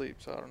was asleep,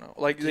 so I don't know.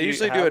 Like, they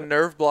usually do a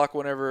nerve block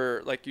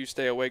whenever like you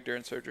stay awake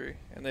during surgery,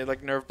 and they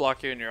like nerve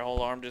block you, and your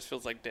whole arm just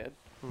feels like dead.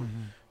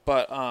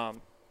 But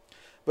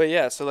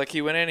yeah, so like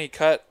he went in, he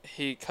cut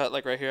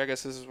like right here. I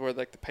guess this is where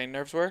like the pain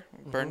nerves were.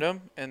 Burned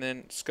them, and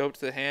then scoped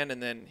the hand,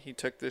 and then he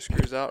took the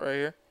screws out right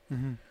here.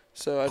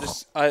 So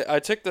I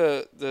took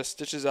the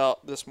stitches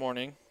out this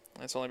morning.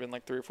 It's only been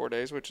like 3 or 4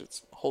 days, which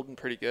it's holding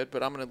pretty good.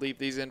 But I'm gonna leave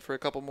these in for a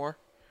couple more,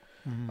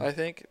 I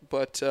think.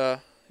 But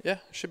yeah,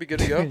 should be good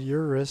to go. Dude,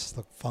 your wrists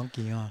look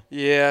funky, huh?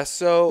 Yeah.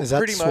 So is that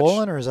pretty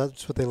swollen, much, or is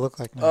that what they look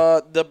like now?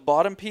 The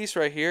bottom piece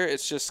right here,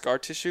 it's just scar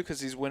tissue because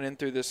he's went in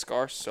through this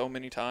scar so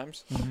many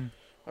times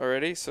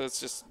already. So it's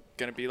just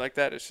gonna be like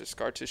that. It's just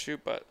scar tissue.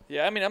 But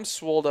yeah, I mean, I'm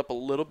swolled up a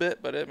little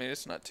bit, but I mean,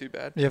 it's not too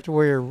bad. You have to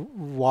wear your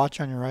watch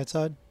on your right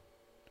side?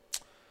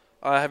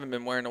 I haven't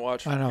been wearing a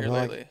watch here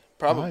lately. Like,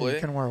 probably. You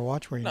can wear a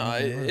watch where you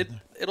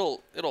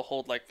it'll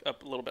hold like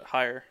up a little bit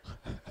higher.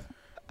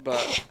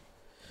 But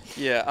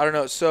yeah, I don't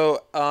know.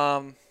 So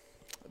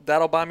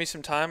that'll buy me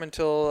some time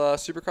until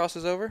Supercross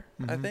is over,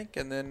 I think,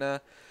 and then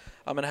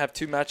I'm gonna have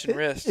 2 matching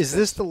wrists. Is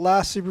this the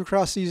last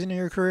Supercross season of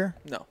your career?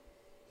 No,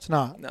 it's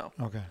not. No.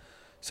 Okay.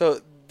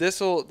 So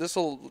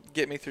this'll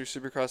get me through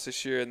Supercross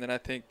this year, and then I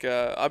think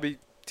I'll be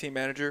team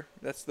manager.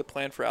 That's the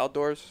plan for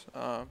outdoors.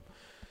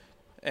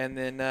 And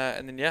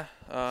then yeah,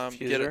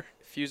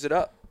 fuse it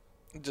up,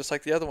 just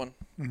like the other one.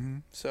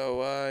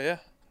 So yeah,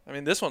 I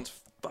mean, this one's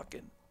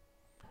fucking.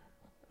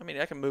 I mean,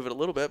 I can move it a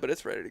little bit, but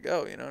it's ready to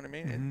go. You know what I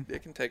mean?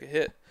 It can take a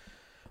hit,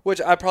 which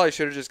I probably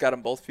should have just got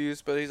them both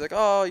fused. But he's like,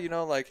 oh,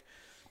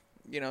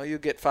 you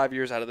get 5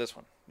 years out of this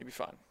one. You'll be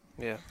fine.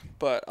 Yeah.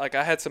 But like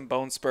I had some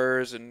bone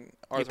spurs and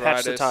arthritis. You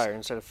patch the tire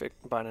instead of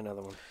buying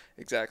another one.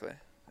 Exactly.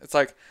 It's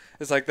like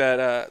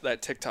that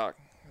TikTok.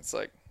 It's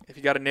like if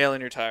you got a nail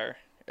in your tire,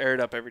 air it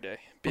up every day.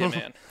 Be a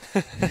man.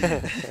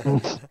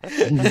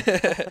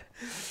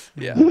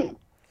 Yeah.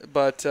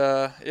 But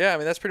yeah, I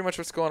mean that's pretty much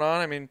what's going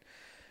on. I mean,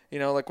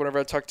 like whenever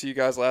I talked to you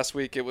guys last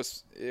week, it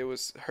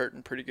was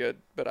hurting pretty good.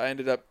 But I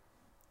ended up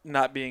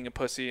not being a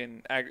pussy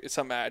and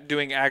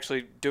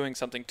actually doing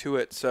something to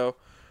it. So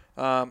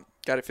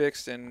got it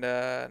fixed, and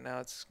now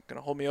it's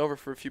gonna hold me over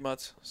for a few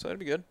months. So it'll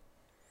be good.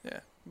 Yeah,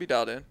 be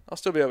dialed in. I'll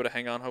still be able to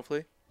hang on,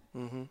 hopefully.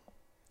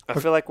 I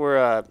feel like we're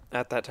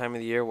at that time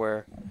of the year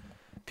where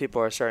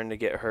people are starting to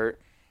get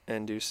hurt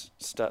and do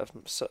stuff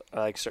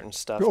like certain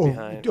stuff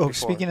behind. Oh,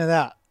 speaking of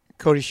that,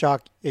 Cody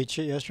Shock ate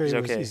shit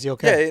yesterday. He's okay. Is he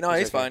okay? Yeah, no,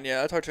 he's fine.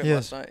 Yeah, I talked to him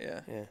last night.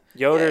 Yeah.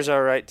 Yoder's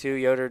all right too.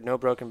 Yoder, no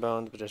broken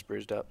bones, but just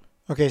bruised up.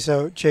 Okay,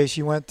 so Chase,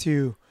 you went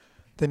to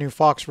the new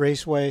Fox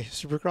Raceway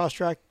Supercross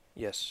track.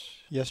 Yes.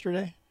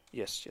 Yesterday.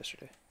 Yes,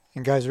 yesterday.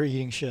 And guys were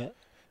eating shit.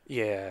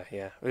 Yeah.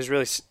 It was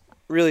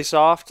really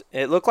soft.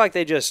 It looked like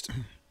they just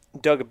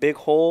dug a big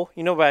hole.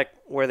 You know back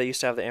where they used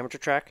to have the amateur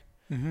track?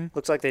 Mm-hmm.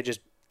 Looks like they just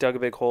dug a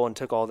big hole and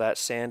took all that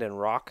sand and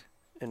rock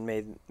and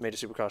made a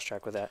supercross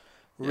track with that.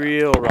 Yeah.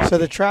 Real rocky. So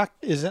the track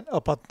isn't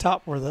up on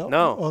top where the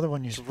other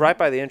one used to be? Right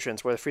by the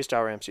entrance where the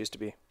freestyle ramps used to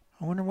be.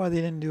 I wonder why they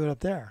didn't do it up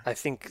there. I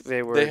think they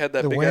had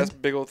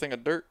that big old thing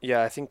of dirt.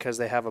 Yeah, I think because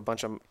they have a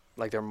bunch of,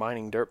 like, they're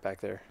mining dirt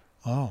back there.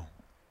 Oh.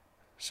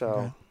 So,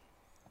 okay.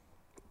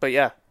 But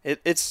yeah,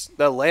 it's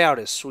the layout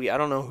is sweet. I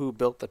don't know who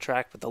built the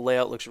track, but the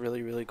layout looks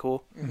really, really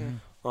cool.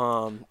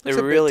 Mm-hmm.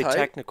 They're really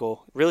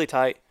technical, really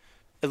tight.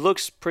 It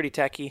looks pretty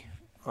techy.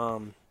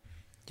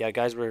 Yeah,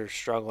 guys were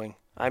struggling.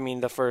 I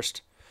mean,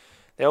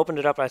 they opened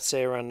it up, I'd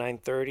say, around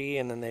 9:30,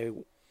 and then they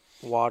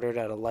watered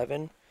at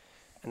 11.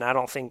 And I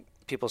don't think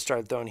people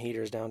started throwing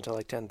heaters down until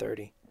like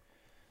 10:30.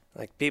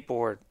 Like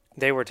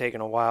they were taking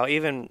a while.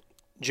 Even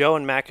Joe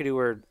and McAdoo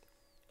were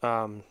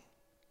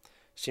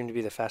seemed to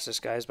be the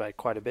fastest guys by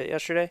quite a bit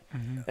yesterday.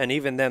 Mm-hmm. And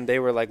even then, they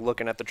were like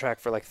looking at the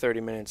track for like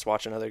 30 minutes,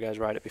 watching other guys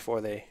ride it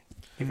before they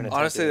even attempted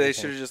Honestly, they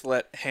should have just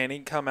let Hanny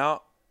come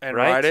out and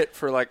ride it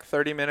for like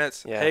 30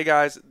 minutes. Yeah. Hey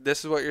guys,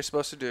 this is what you're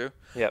supposed to do.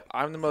 Yep.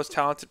 I'm the most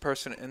talented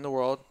person in the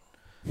world.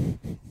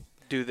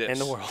 Do this. In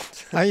the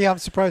world. Yeah, I'm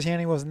surprised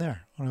Hanny wasn't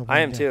there.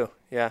 I am too.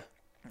 Yeah.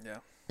 Yeah.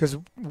 Because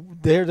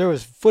there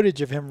was footage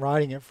of him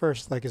riding it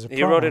first, like as a promo,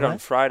 He rode it right? on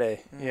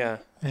Friday. Mm-hmm. Yeah.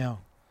 Yeah.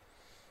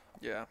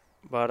 Yeah.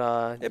 But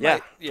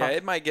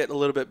it might get a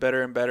little bit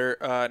better and better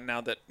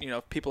now that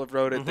people have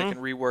rode it. They can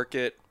rework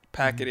it,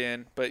 pack it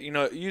in. But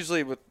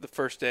usually with the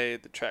first day,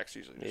 the track's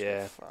usually just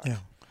yeah.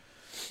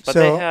 But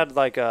they had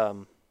like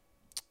never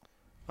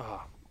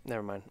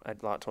mind. I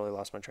totally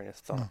lost my train of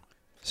thought. No.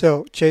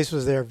 So Chase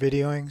was there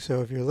videoing.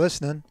 So if you're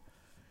listening,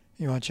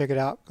 you want to check it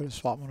out, go to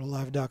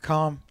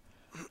swapmotolive.com.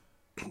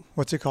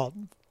 What's it called?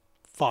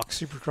 Fox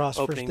Supercross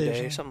opening First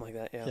day, something like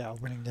that. Yeah. Yeah,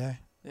 opening day.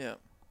 Yeah.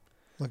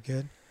 Look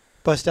good.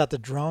 Bust out the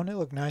drone. It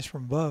looked nice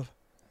from above.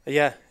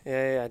 Yeah.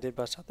 I did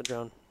bust out the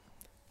drone.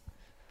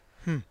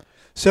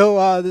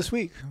 So this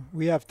week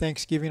we have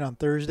Thanksgiving on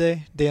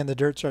Thursday. Day in the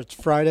Dirt starts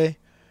Friday.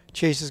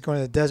 Chase is going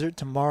to the desert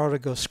tomorrow to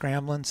go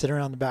scrambling, sit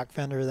around the back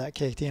fender of that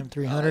KTM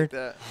 300.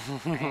 I like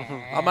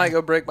that. I might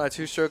go break my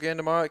two-stroke in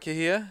tomorrow at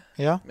Kahia.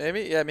 Yeah?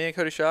 Maybe. Yeah, me and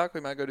Cody Shock, we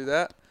might go do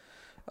that.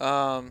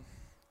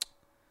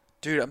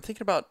 Dude, I'm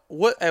thinking about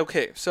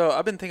okay, so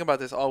I've been thinking about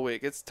this all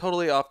week. It's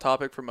totally off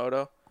topic for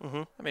moto.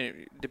 Mm-hmm. I mean,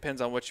 it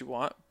depends on what you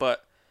want,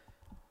 but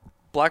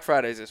Black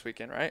Friday's this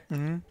weekend, right?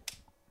 Mm-hmm.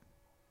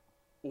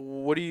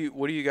 What do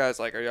you guys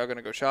like? Are y'all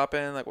gonna go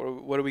shopping? Like,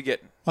 what are we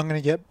getting? I'm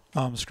gonna get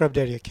Scrub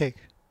Daddy a cake.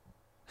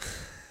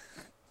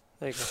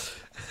 There you go.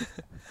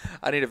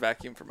 I need a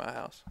vacuum for my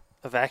house.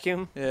 A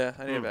vacuum? Yeah,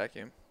 I need a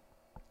vacuum.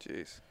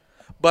 Jeez.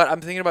 But I'm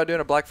thinking about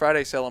doing a Black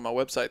Friday sale on my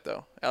website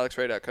though,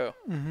 alexray.co.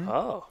 Mm-hmm.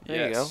 Oh,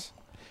 there you go.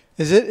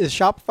 Is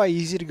Shopify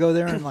easy to go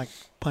there and like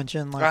punch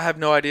in? Like I have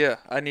no idea.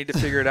 I need to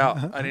figure it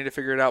out. I need to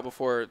figure it out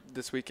before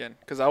this weekend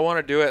because I want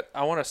to do it.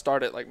 I want to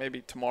start it like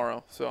maybe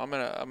tomorrow. So I'm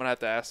gonna have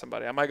to ask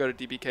somebody. I might go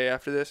to DBK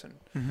after this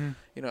and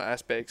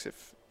ask Bakes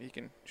if he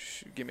can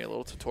give me a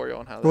little tutorial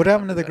on how. What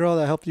happened to the girl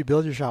that helped you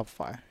build your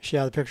Shopify? Is she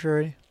out of the picture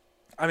already?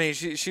 I mean,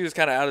 she was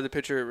kind of out of the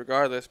picture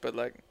regardless, but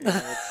like.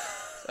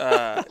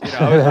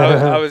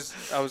 I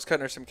was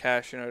cutting her some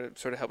cash, to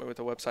sort of help me with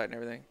the website and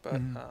everything.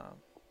 But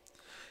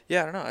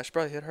yeah, I don't know. I should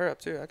probably hit her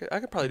up too. I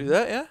could probably do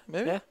that. Yeah,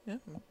 maybe. Yeah.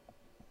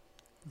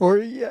 Or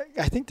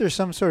I think there's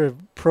some sort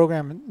of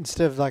program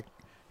instead of like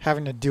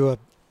having to do a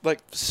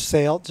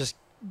sale,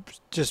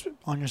 just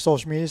on your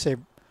social media, say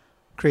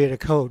create a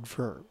code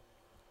for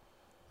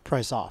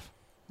price off,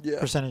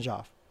 percentage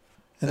off,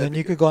 and then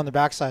you could go on the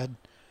backside.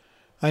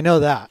 I know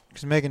that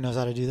because Megan knows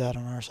how to do that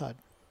on our side.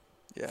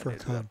 Yeah, for a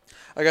code.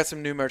 I got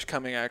some new merch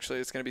coming. Actually,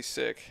 it's gonna be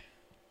sick.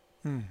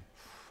 I'm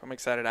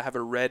excited. I have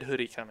a red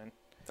hoodie coming.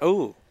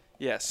 Oh.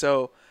 Yeah.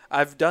 So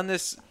I've done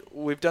this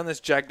we've done this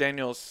Jack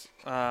Daniels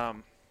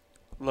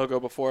logo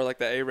before, like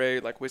the A-Ray,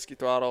 like Whiskey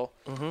Throttle,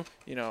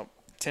 you know,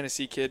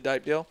 Tennessee Kid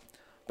type deal.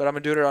 But I'm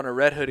going to do it on a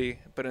red hoodie,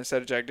 but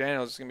instead of Jack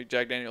Daniels, it's going to be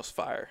Jack Daniels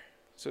Fire.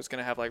 So it's going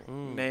to have, like,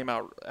 name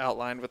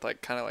outlined with,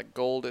 like, kind of like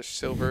goldish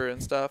silver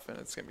and stuff, and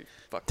it's going to be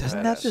fucking Doesn't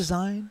badass. that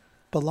design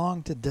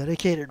belong to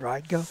Dedicated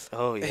Ride Go?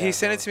 Oh, yeah. He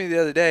sent it to me the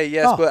other day,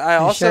 yes, but I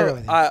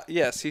also,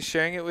 yes, he's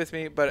sharing it with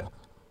me, but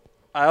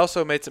I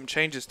also made some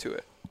changes to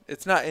it.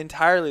 It's not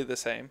entirely the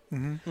same,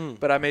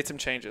 but I made some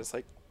changes,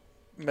 like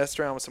messed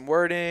around with some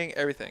wording,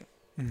 everything.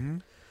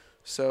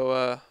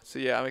 So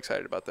yeah, I'm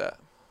excited about that.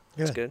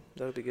 That's good.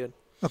 That would be good.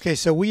 Okay,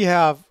 so we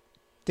have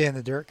Day in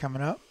the Dirt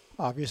coming up,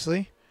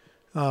 obviously.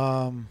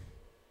 I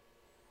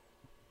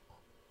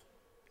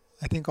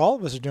think all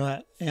of us are doing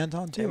that.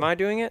 Anton, too. Am I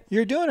doing it?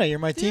 You're doing it. You're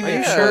my teammate. Are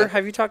you sure?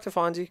 Have you talked to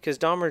Fonzie? Because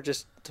Dahmer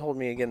just told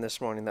me again this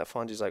morning that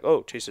Fonzie's like,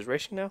 oh, Chase is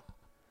racing now?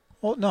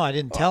 Well, no, I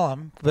didn't tell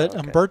him, but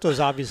Umberto's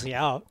obviously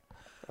out.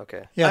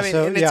 Okay. Yeah, I mean,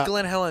 and it's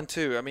Glen Helen,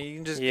 too. I mean, you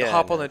can just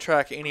hop on the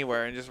track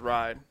anywhere and just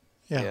ride.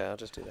 Yeah, I'll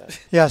just do that.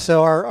 Yeah,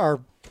 so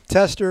our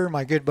tester,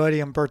 my good buddy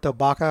Umberto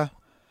Baca,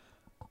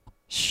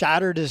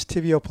 shattered his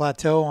tibial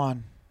plateau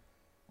on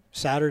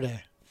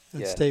Saturday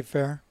at State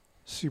Fair.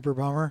 Super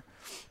bummer.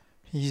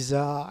 He's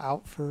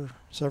out for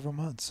several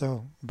months.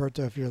 So,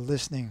 Umberto, if you're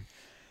listening,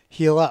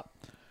 heal up.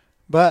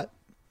 But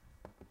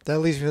that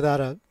leaves me without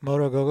a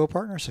Moto Go-Go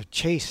partner. So,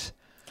 Chase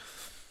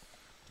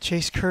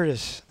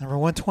Curtis, number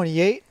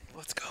 128,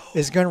 let's go,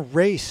 is going to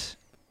race,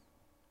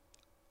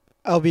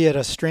 albeit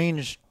a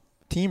strange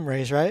team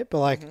race, right? But,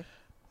 like,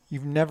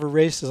 you've never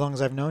raced as long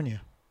as I've known you.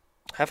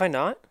 Have I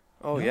not?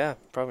 Oh, No. yeah.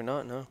 Probably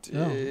not, no.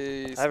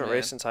 Jeez, I haven't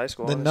raced since high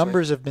school, The honestly.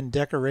 numbers have been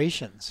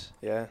decorations.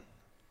 Yeah.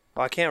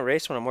 Well, I can't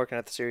race when I'm working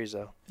at the series,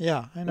 though.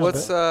 Yeah, I know.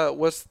 What's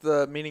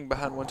the meaning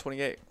behind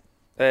 128?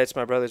 It's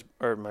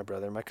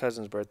my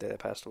cousin's birthday that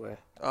passed away.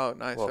 Oh,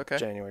 nice. Well, okay.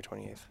 January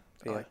 28th.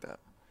 I like that.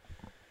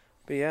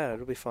 But yeah,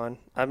 it'll be fun.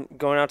 I'm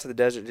going out to the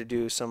desert to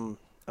do some.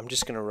 I'm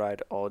just gonna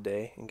ride all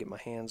day and get my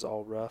hands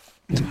all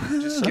rough.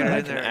 Just so get that I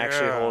in can there,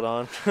 actually hold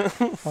on.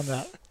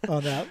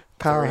 on that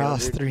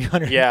Powerhouse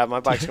 300. Yeah,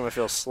 my bike's gonna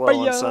feel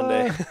slow on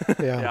Sunday.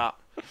 Yeah.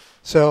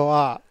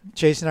 So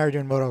Chase and I are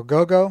doing Moto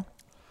Go-Go.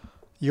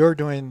 You're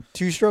doing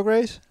two-stroke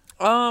race?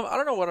 I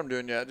don't know what I'm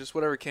doing yet. Just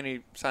whatever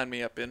Kenny signed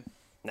me up in.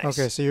 Nice.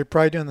 Okay, so you're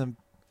probably doing them.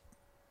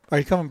 Are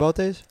you coming both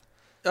days?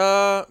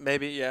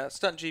 Maybe, yeah.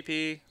 Stunt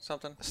GP,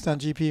 something.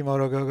 Stunt GP,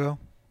 Moto Go-Go.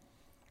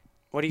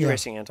 What are you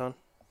racing, Anton?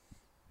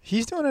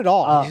 He's doing it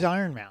all. He's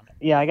Ironman.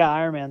 Yeah, I got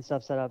Ironman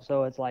stuff set up.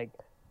 So it's like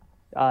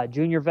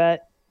junior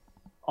vet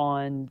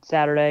on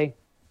Saturday,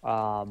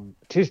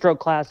 two-stroke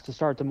class to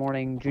start the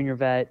morning, junior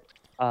vet,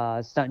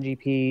 stunt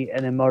GP,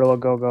 and then Moto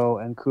Go-Go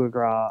and Coup de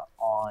Gras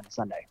on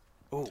Sunday.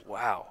 Oh,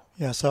 wow.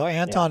 Yeah, so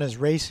Anton is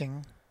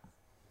racing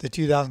the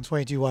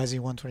 2022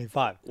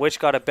 YZ125. Which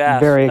got a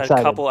bath Very a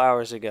excited. couple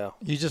hours ago.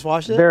 You just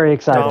watched it? Very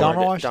excited.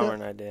 Dahmer watched Dahmer it?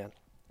 and I did.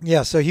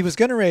 Yeah, so he was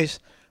going to race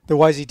the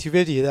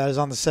YZ250 that is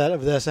on the set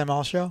of the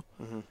SML show.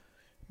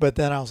 But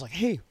then I was like,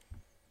 hey,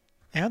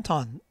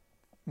 Anton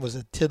was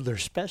a Tiddler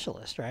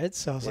specialist, right?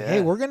 So I was like,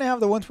 hey, we're going to have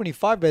the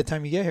 125 by the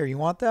time you get here. You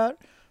want that?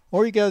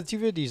 Or you got the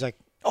 250. He's like,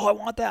 oh, I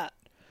want that.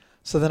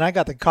 So then I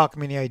got the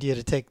cockamamie idea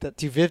to take that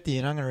 250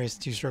 and I'm going to race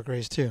the two-stroke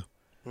race too.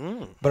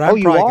 But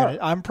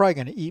I'm probably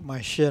going to eat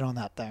my shit on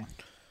that thing.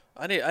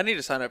 I need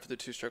to sign up for the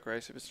two-stroke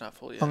race if it's not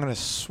full yet. I'm going to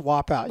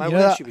swap out. Why you know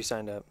wouldn't that? you be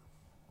signed up?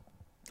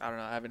 I don't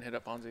know. I haven't hit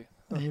up Fonzie.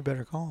 You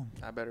better call him.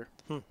 I better.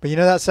 But you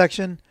know that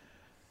section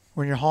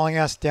when you're hauling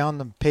ass down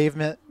the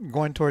pavement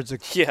going towards the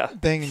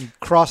thing and you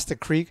cross the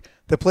creek?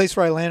 The place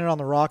where I landed on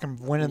the rock and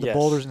went in the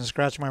boulders and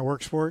scratched my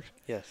works fork?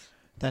 Yes.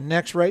 That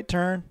next right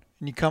turn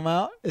and you come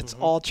out, it's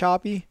all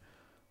choppy.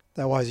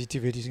 That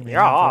YZ250 is going to be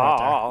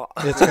right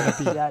there. It's going to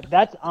be. Yeah,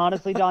 that's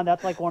honestly, Don,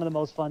 that's like one of the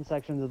most fun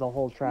sections of the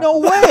whole track. No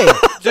way!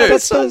 Dude,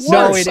 that's the worst.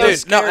 No, it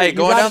is. No, hey,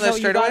 going down that know-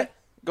 straightaway?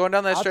 Going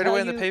down that I'll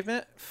straightaway tell in the you-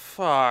 pavement?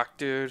 Fuck,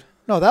 dude.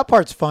 No, that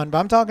part's fun, but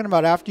I'm talking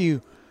about after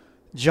you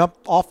jump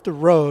off the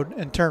road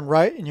and turn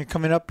right and you're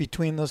coming up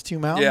between those two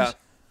mountains. Yeah.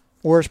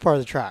 Worst part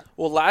of the track.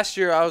 Well, last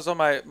year I was on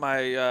my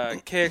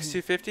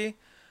KX250.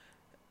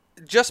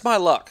 Just my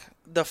luck.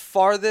 The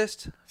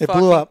farthest. It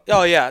blew up.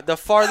 Oh, yeah. The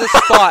farthest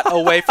spot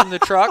away from the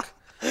truck.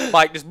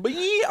 Like, just,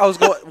 I was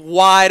going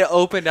wide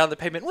open down the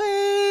pavement.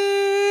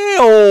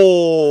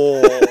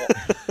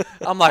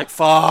 I'm like,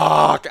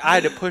 fuck. I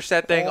had to push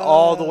that thing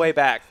all the way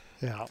back.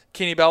 Yeah.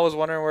 Kenny Bell was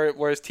wondering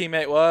where his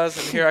teammate was,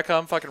 and here I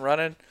come fucking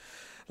running.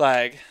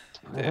 Like,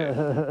 dude,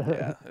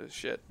 yeah, it was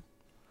shit.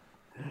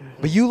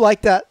 But you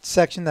like that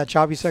section, that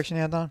choppy section,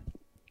 Anton?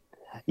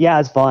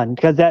 Yeah, it's fun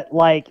because that,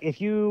 like, if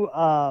you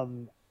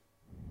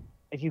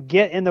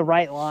get in the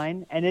right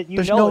line and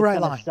There's know no it's right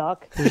gonna line.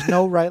 suck. There's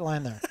no right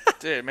line there.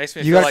 Dude, it makes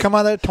me You feel got to like come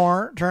out of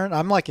that turn.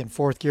 I'm like in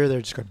fourth gear there,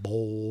 just going,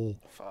 bowl.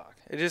 fuck.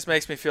 It just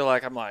makes me feel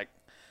like I'm like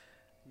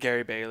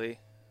Gary Bailey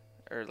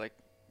or like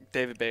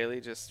David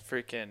Bailey, just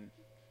freaking,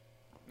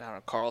 I don't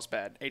know,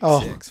 Carlsbad,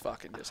 86,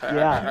 fucking just.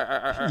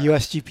 Yeah.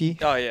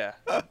 USGP. Oh, yeah.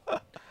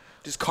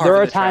 Just There carving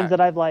are the times track.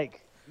 that I've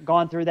like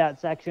gone through that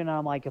section. And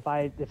I'm like, if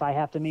I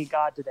have to meet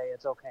God today,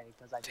 it's okay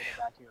because I did it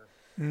back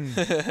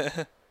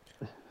here.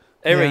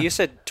 Hey, Ray, Yeah. you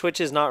said Twitch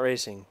is not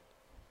racing.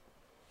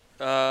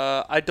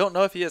 I don't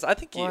know if he is. I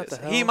think he What is. the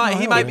hell? He might. No,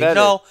 He might be.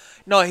 better.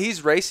 No.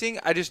 He's racing.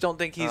 I just don't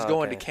think he's Oh,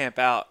 going okay. to camp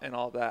out and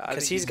all that. I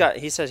Because think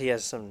he says he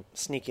has some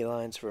sneaky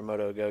lines for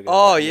Moto Go Go.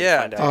 Oh, I need to yeah.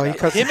 find out Oh, he about.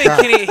 cuts him the and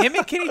crap. Kenny. Him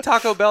and Kenny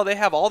Taco Bell. They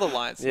have all the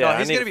lines. Yeah, no,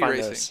 he's I need gonna to be find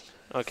racing.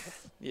 those. Okay.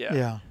 Yeah.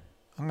 Yeah.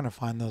 I'm going to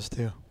find those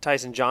too.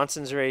 Tyson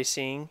Johnson's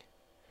racing.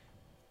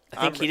 I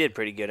think I'm- he did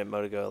pretty good at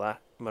Moto Go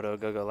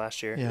Go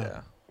last year.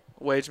 Yeah.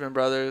 Wageman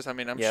brothers. I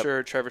mean, I'm Yep.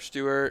 sure Trevor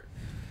Stewart.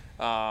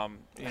 You I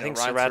know, think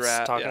Ryan Surratt's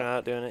Surratt, talking yeah.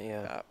 about doing it.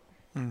 Yeah.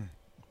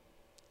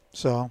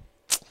 So,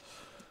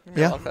 Gonna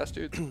be Yeah. a lot of fast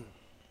dudes.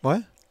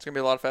 what? It's gonna be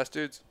a lot of fast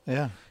dudes.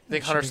 Yeah. You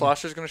think Should Hunter be-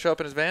 Slosher's gonna show up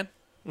in his van?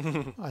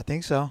 I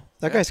think so.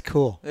 That Yeah. guy's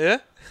cool. Yeah.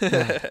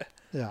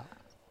 Yeah.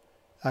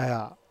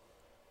 Yeah,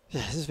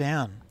 his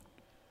van.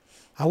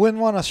 I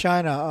wouldn't want to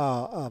shine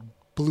a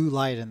blue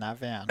light in that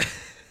van.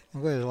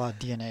 There's a lot of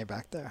DNA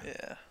back there.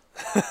 Yeah.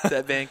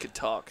 That van could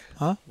talk.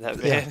 Huh? That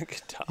Yeah. man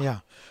could talk. Yeah.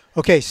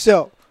 Okay,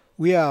 so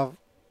we have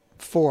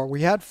four.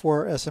 We had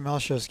 4 SML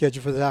shows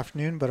scheduled for this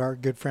afternoon, but our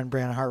good friend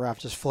Brandon Hartraff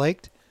just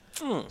flaked.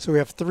 So we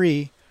have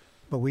 3,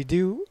 but we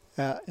do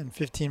in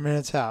 15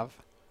 minutes have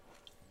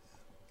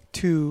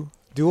 2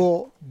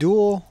 dual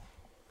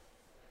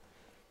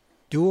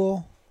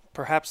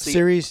Perhaps the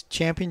series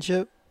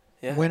championship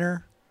yeah,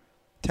 winner,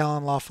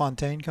 Talon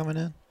LaFontaine, coming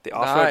in. the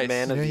off-road Nice.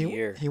 man of You know, the he,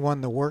 year. he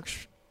won the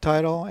Works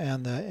title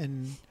and the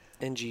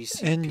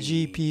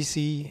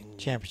NGPC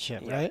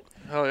championship, yeah. right?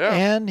 Oh yeah.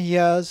 And he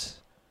has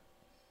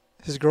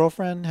his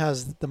girlfriend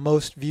has the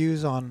most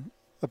views on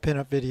a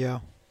pinup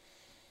video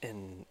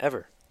And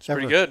ever. It's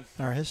pretty ever good.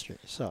 in our history.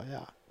 So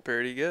yeah.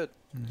 Pretty good.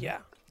 Yeah.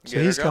 So Get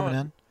her he's coming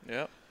going. in.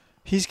 Yep.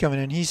 He's coming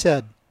in. He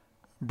said,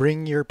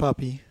 "Bring your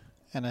puppy,"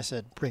 and I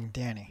said, "Bring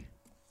Danny."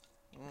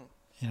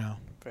 You know.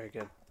 Very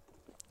good.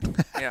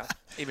 Yeah.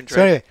 Even So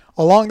Drake. anyway,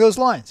 along those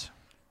lines,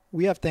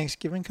 we have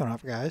Thanksgiving coming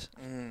up, guys.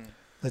 Mm.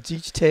 Let's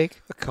each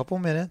take a couple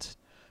minutes,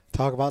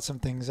 talk about some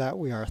things that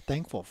we are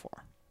thankful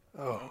for.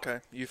 Oh. Okay.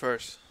 You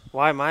first.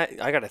 Why am I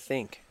gotta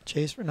think.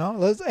 Chase, no,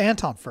 let's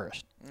Anton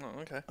first. Oh,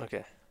 okay.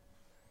 Okay.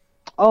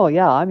 Oh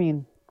yeah, I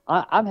mean,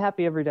 I'm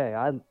happy every day.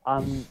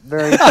 I'm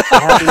very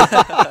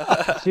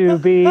happy to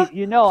be.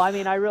 You know, I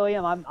mean, I really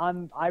am.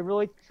 I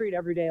really treat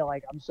every day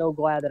like I'm so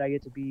glad that I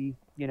get to be.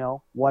 You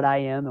know what I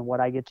am and what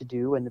I get to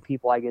do and the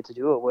people I get to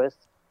do it with,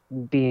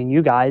 being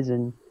you guys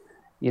and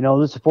you know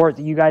the support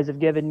that you guys have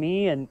given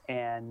me and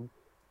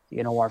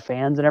you know our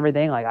fans and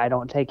everything. Like I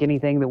don't take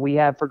anything that we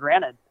have for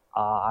granted.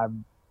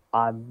 I'm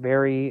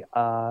very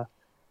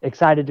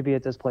excited to be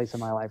at this place in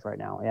my life right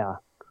now. Yeah.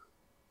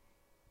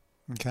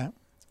 Okay.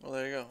 Well,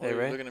 there you go. Hey, Are you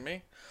Ray? looking at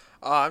me?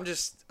 I'm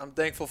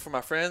thankful for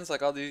my friends,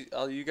 like all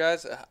you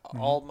guys,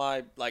 all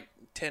my like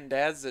 10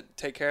 dads that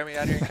take care of me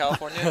out here in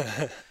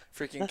California.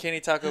 Freaking Kenny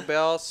Taco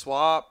Bell,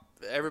 Swap,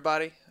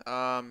 everybody.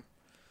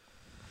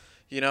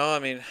 You know, I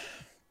mean,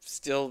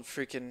 still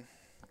freaking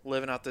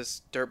living out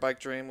this dirt bike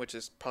dream, which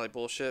is probably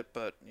bullshit,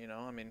 but you know,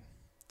 I mean,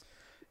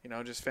 you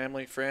know, just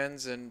family,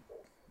 friends, and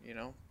you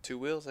know, 2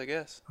 wheels, I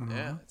guess.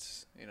 Yeah,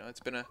 it's you know, it's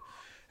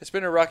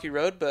been a rocky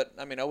road, but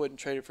I mean, I wouldn't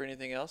trade it for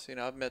anything else. You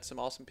know, I've met some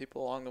awesome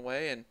people along the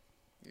way, and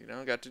you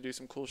know, got to do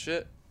some cool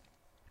shit.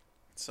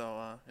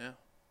 So yeah.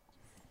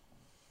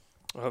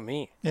 Oh,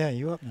 me. Yeah,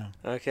 you up now.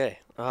 Okay.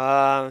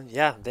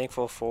 Yeah, I'm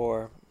thankful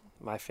for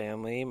my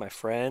family, my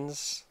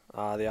friends,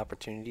 the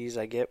opportunities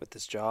I get with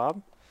this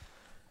job,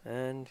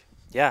 and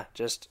yeah,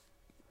 just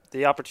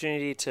the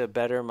opportunity to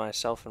better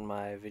myself and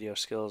my video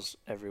skills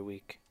every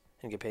week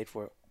and get paid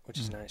for it, which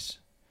is nice.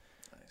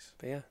 Nice.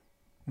 But yeah.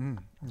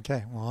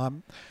 Okay.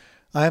 Well,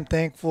 I'm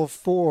thankful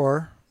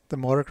for the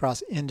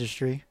motocross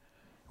industry,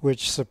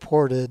 which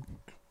supported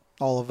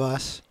all of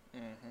us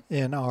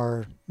in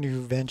our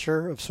new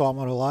venture of Swap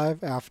Moto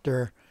Live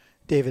after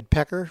David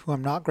Pecker, who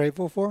I'm not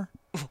grateful for,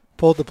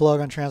 pulled the plug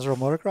on Transworld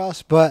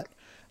Motocross. But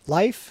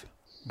life,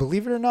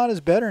 believe it or not, is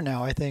better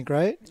now, I think,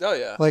 right? Oh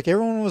yeah. Like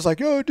everyone was like,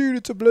 "Oh, dude,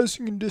 it's a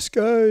blessing in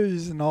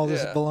disguise," and all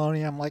this Yeah.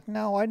 baloney. I'm like,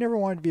 no, I never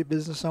wanted to be a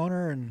business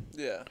owner,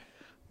 Yeah.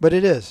 but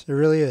it is. It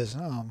really is.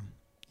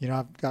 You know,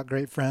 I've got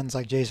great friends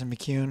like Jason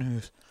McCune,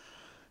 who's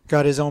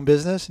got his own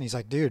business, and he's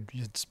like, dude,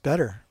 it's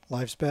better.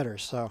 Life's better.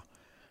 So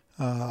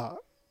I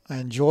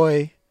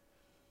enjoy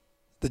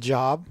the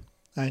job.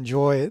 I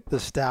enjoy the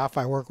staff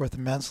I work with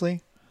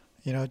immensely.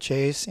 You know,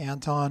 Chase,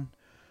 Anton,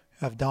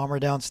 I have Dahmer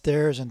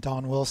downstairs, and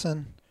Don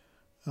Wilson.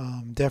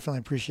 Definitely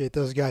appreciate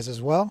those guys as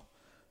well.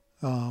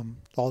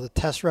 All the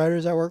test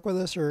riders that work with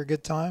us are a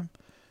good time.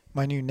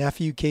 My new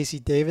nephew, Casey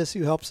Davis,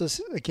 who helps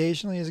us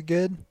occasionally, is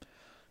good.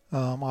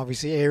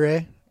 Obviously,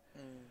 A-Ray.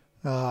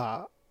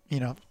 You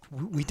know,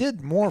 we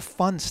did more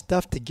fun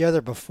stuff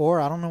together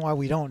before. I don't know why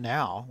we don't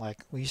now. Like,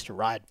 we used to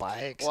ride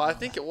bikes. Well, I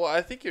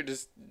think you're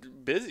just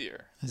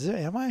busier. Is it?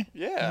 Am I?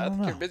 Yeah, I don't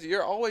think you're know. busy.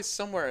 You're always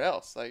somewhere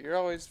else. Like you're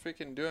always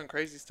freaking doing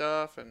crazy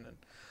stuff, and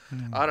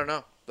I don't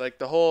know. Like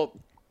the whole.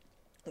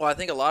 Well, I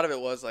think a lot of it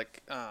was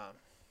like,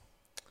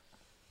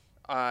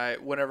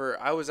 whenever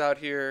I was out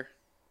here,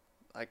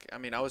 like, I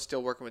mean, I was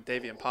still working with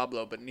Davey and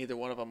Pablo, but neither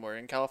one of them were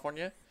in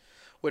California,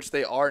 which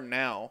they are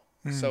now.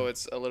 So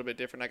it's a little bit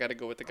different. I got to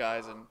go with the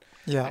guys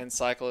and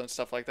cycle and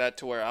stuff like that,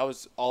 to where I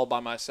was all by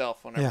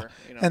myself whenever,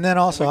 you know. And then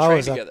also and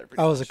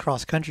I was a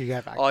cross country guy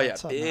back then. Oh yeah,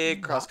 so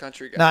big cross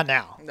country guy. Not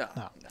now. No.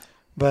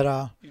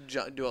 But you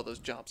do all those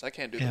jumps. I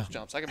can't do those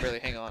jumps. I can barely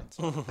hang on.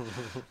 So.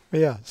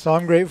 Yeah, so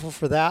I'm grateful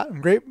for that.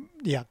 I'm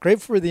grateful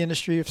for the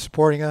industry of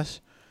supporting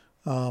us,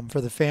 for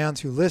the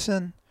fans who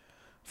listen,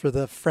 for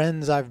the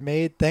friends I've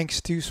made thanks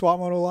to Swap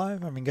Moto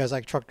Live. I mean, guys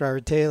like Truck Driver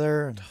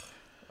Taylor and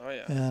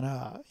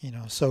you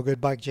know, So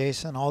Good Bike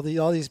Jason, all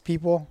these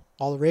people,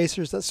 all the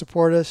racers that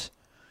support us.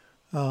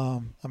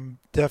 I'm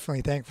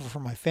definitely thankful for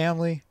my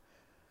family,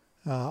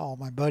 all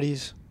my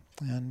buddies,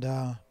 and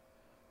I'm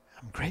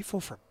grateful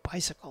for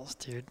bicycles,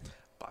 dude.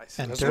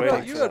 Bicycles.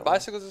 And you rode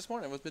bicycles this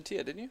morning with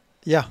Mattia, didn't you?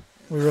 Yeah,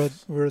 we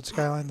rode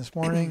Skyline this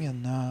morning,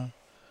 and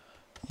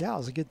yeah, it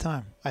was a good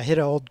time. I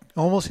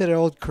almost hit an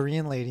old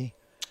Korean lady,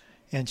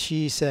 and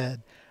she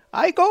said,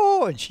 "I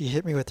go," and she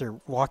hit me with her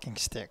walking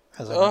stick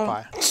as I went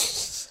by.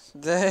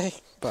 Dang.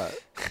 But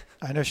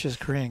I know she's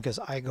Korean because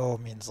 "I go"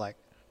 means like,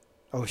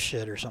 "oh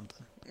shit" or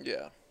something.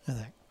 Yeah. I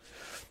think.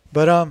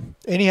 But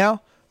anyhow,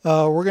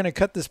 we're gonna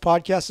cut this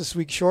podcast this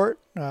week short.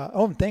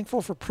 I'm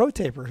thankful for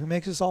ProTaper, who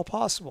makes this all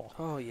possible.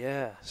 Oh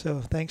yeah.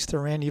 So thanks to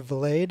Randy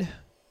Valade,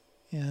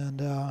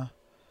 and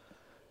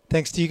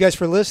thanks to you guys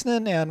for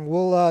listening. And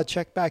we'll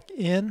check back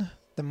in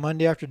the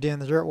Monday after Day in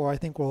the Dirt, where I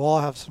think we'll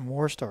all have some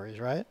war stories,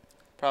 right?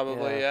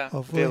 Probably, yeah.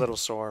 Hopefully. Be a little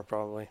sore,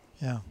 probably.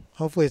 Yeah.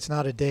 Hopefully it's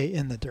not a day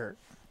in the dirt.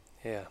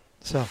 Yeah.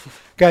 So,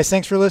 guys,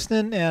 thanks for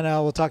listening, and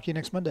we'll talk to you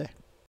next Monday.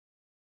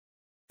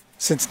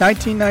 Since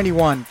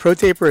 1991,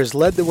 ProTaper has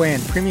led the way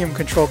in premium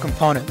control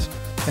components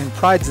and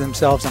prides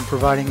themselves on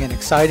providing an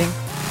exciting,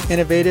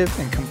 innovative,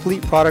 and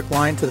complete product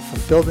line to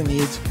fulfill the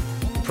needs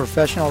of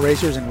professional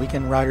racers and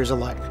weekend riders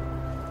alike.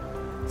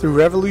 Through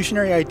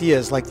revolutionary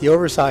ideas like the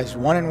oversized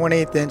 1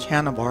 1/8 inch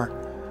handlebar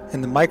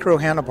and the micro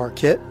handlebar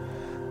kit,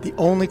 the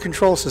only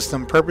control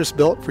system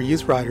purpose-built for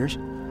youth riders,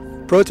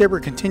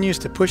 ProTaper continues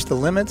to push the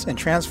limits and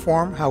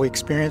transform how we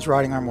experience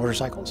riding our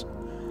motorcycles.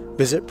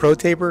 Visit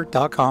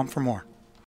ProTaper.com for more.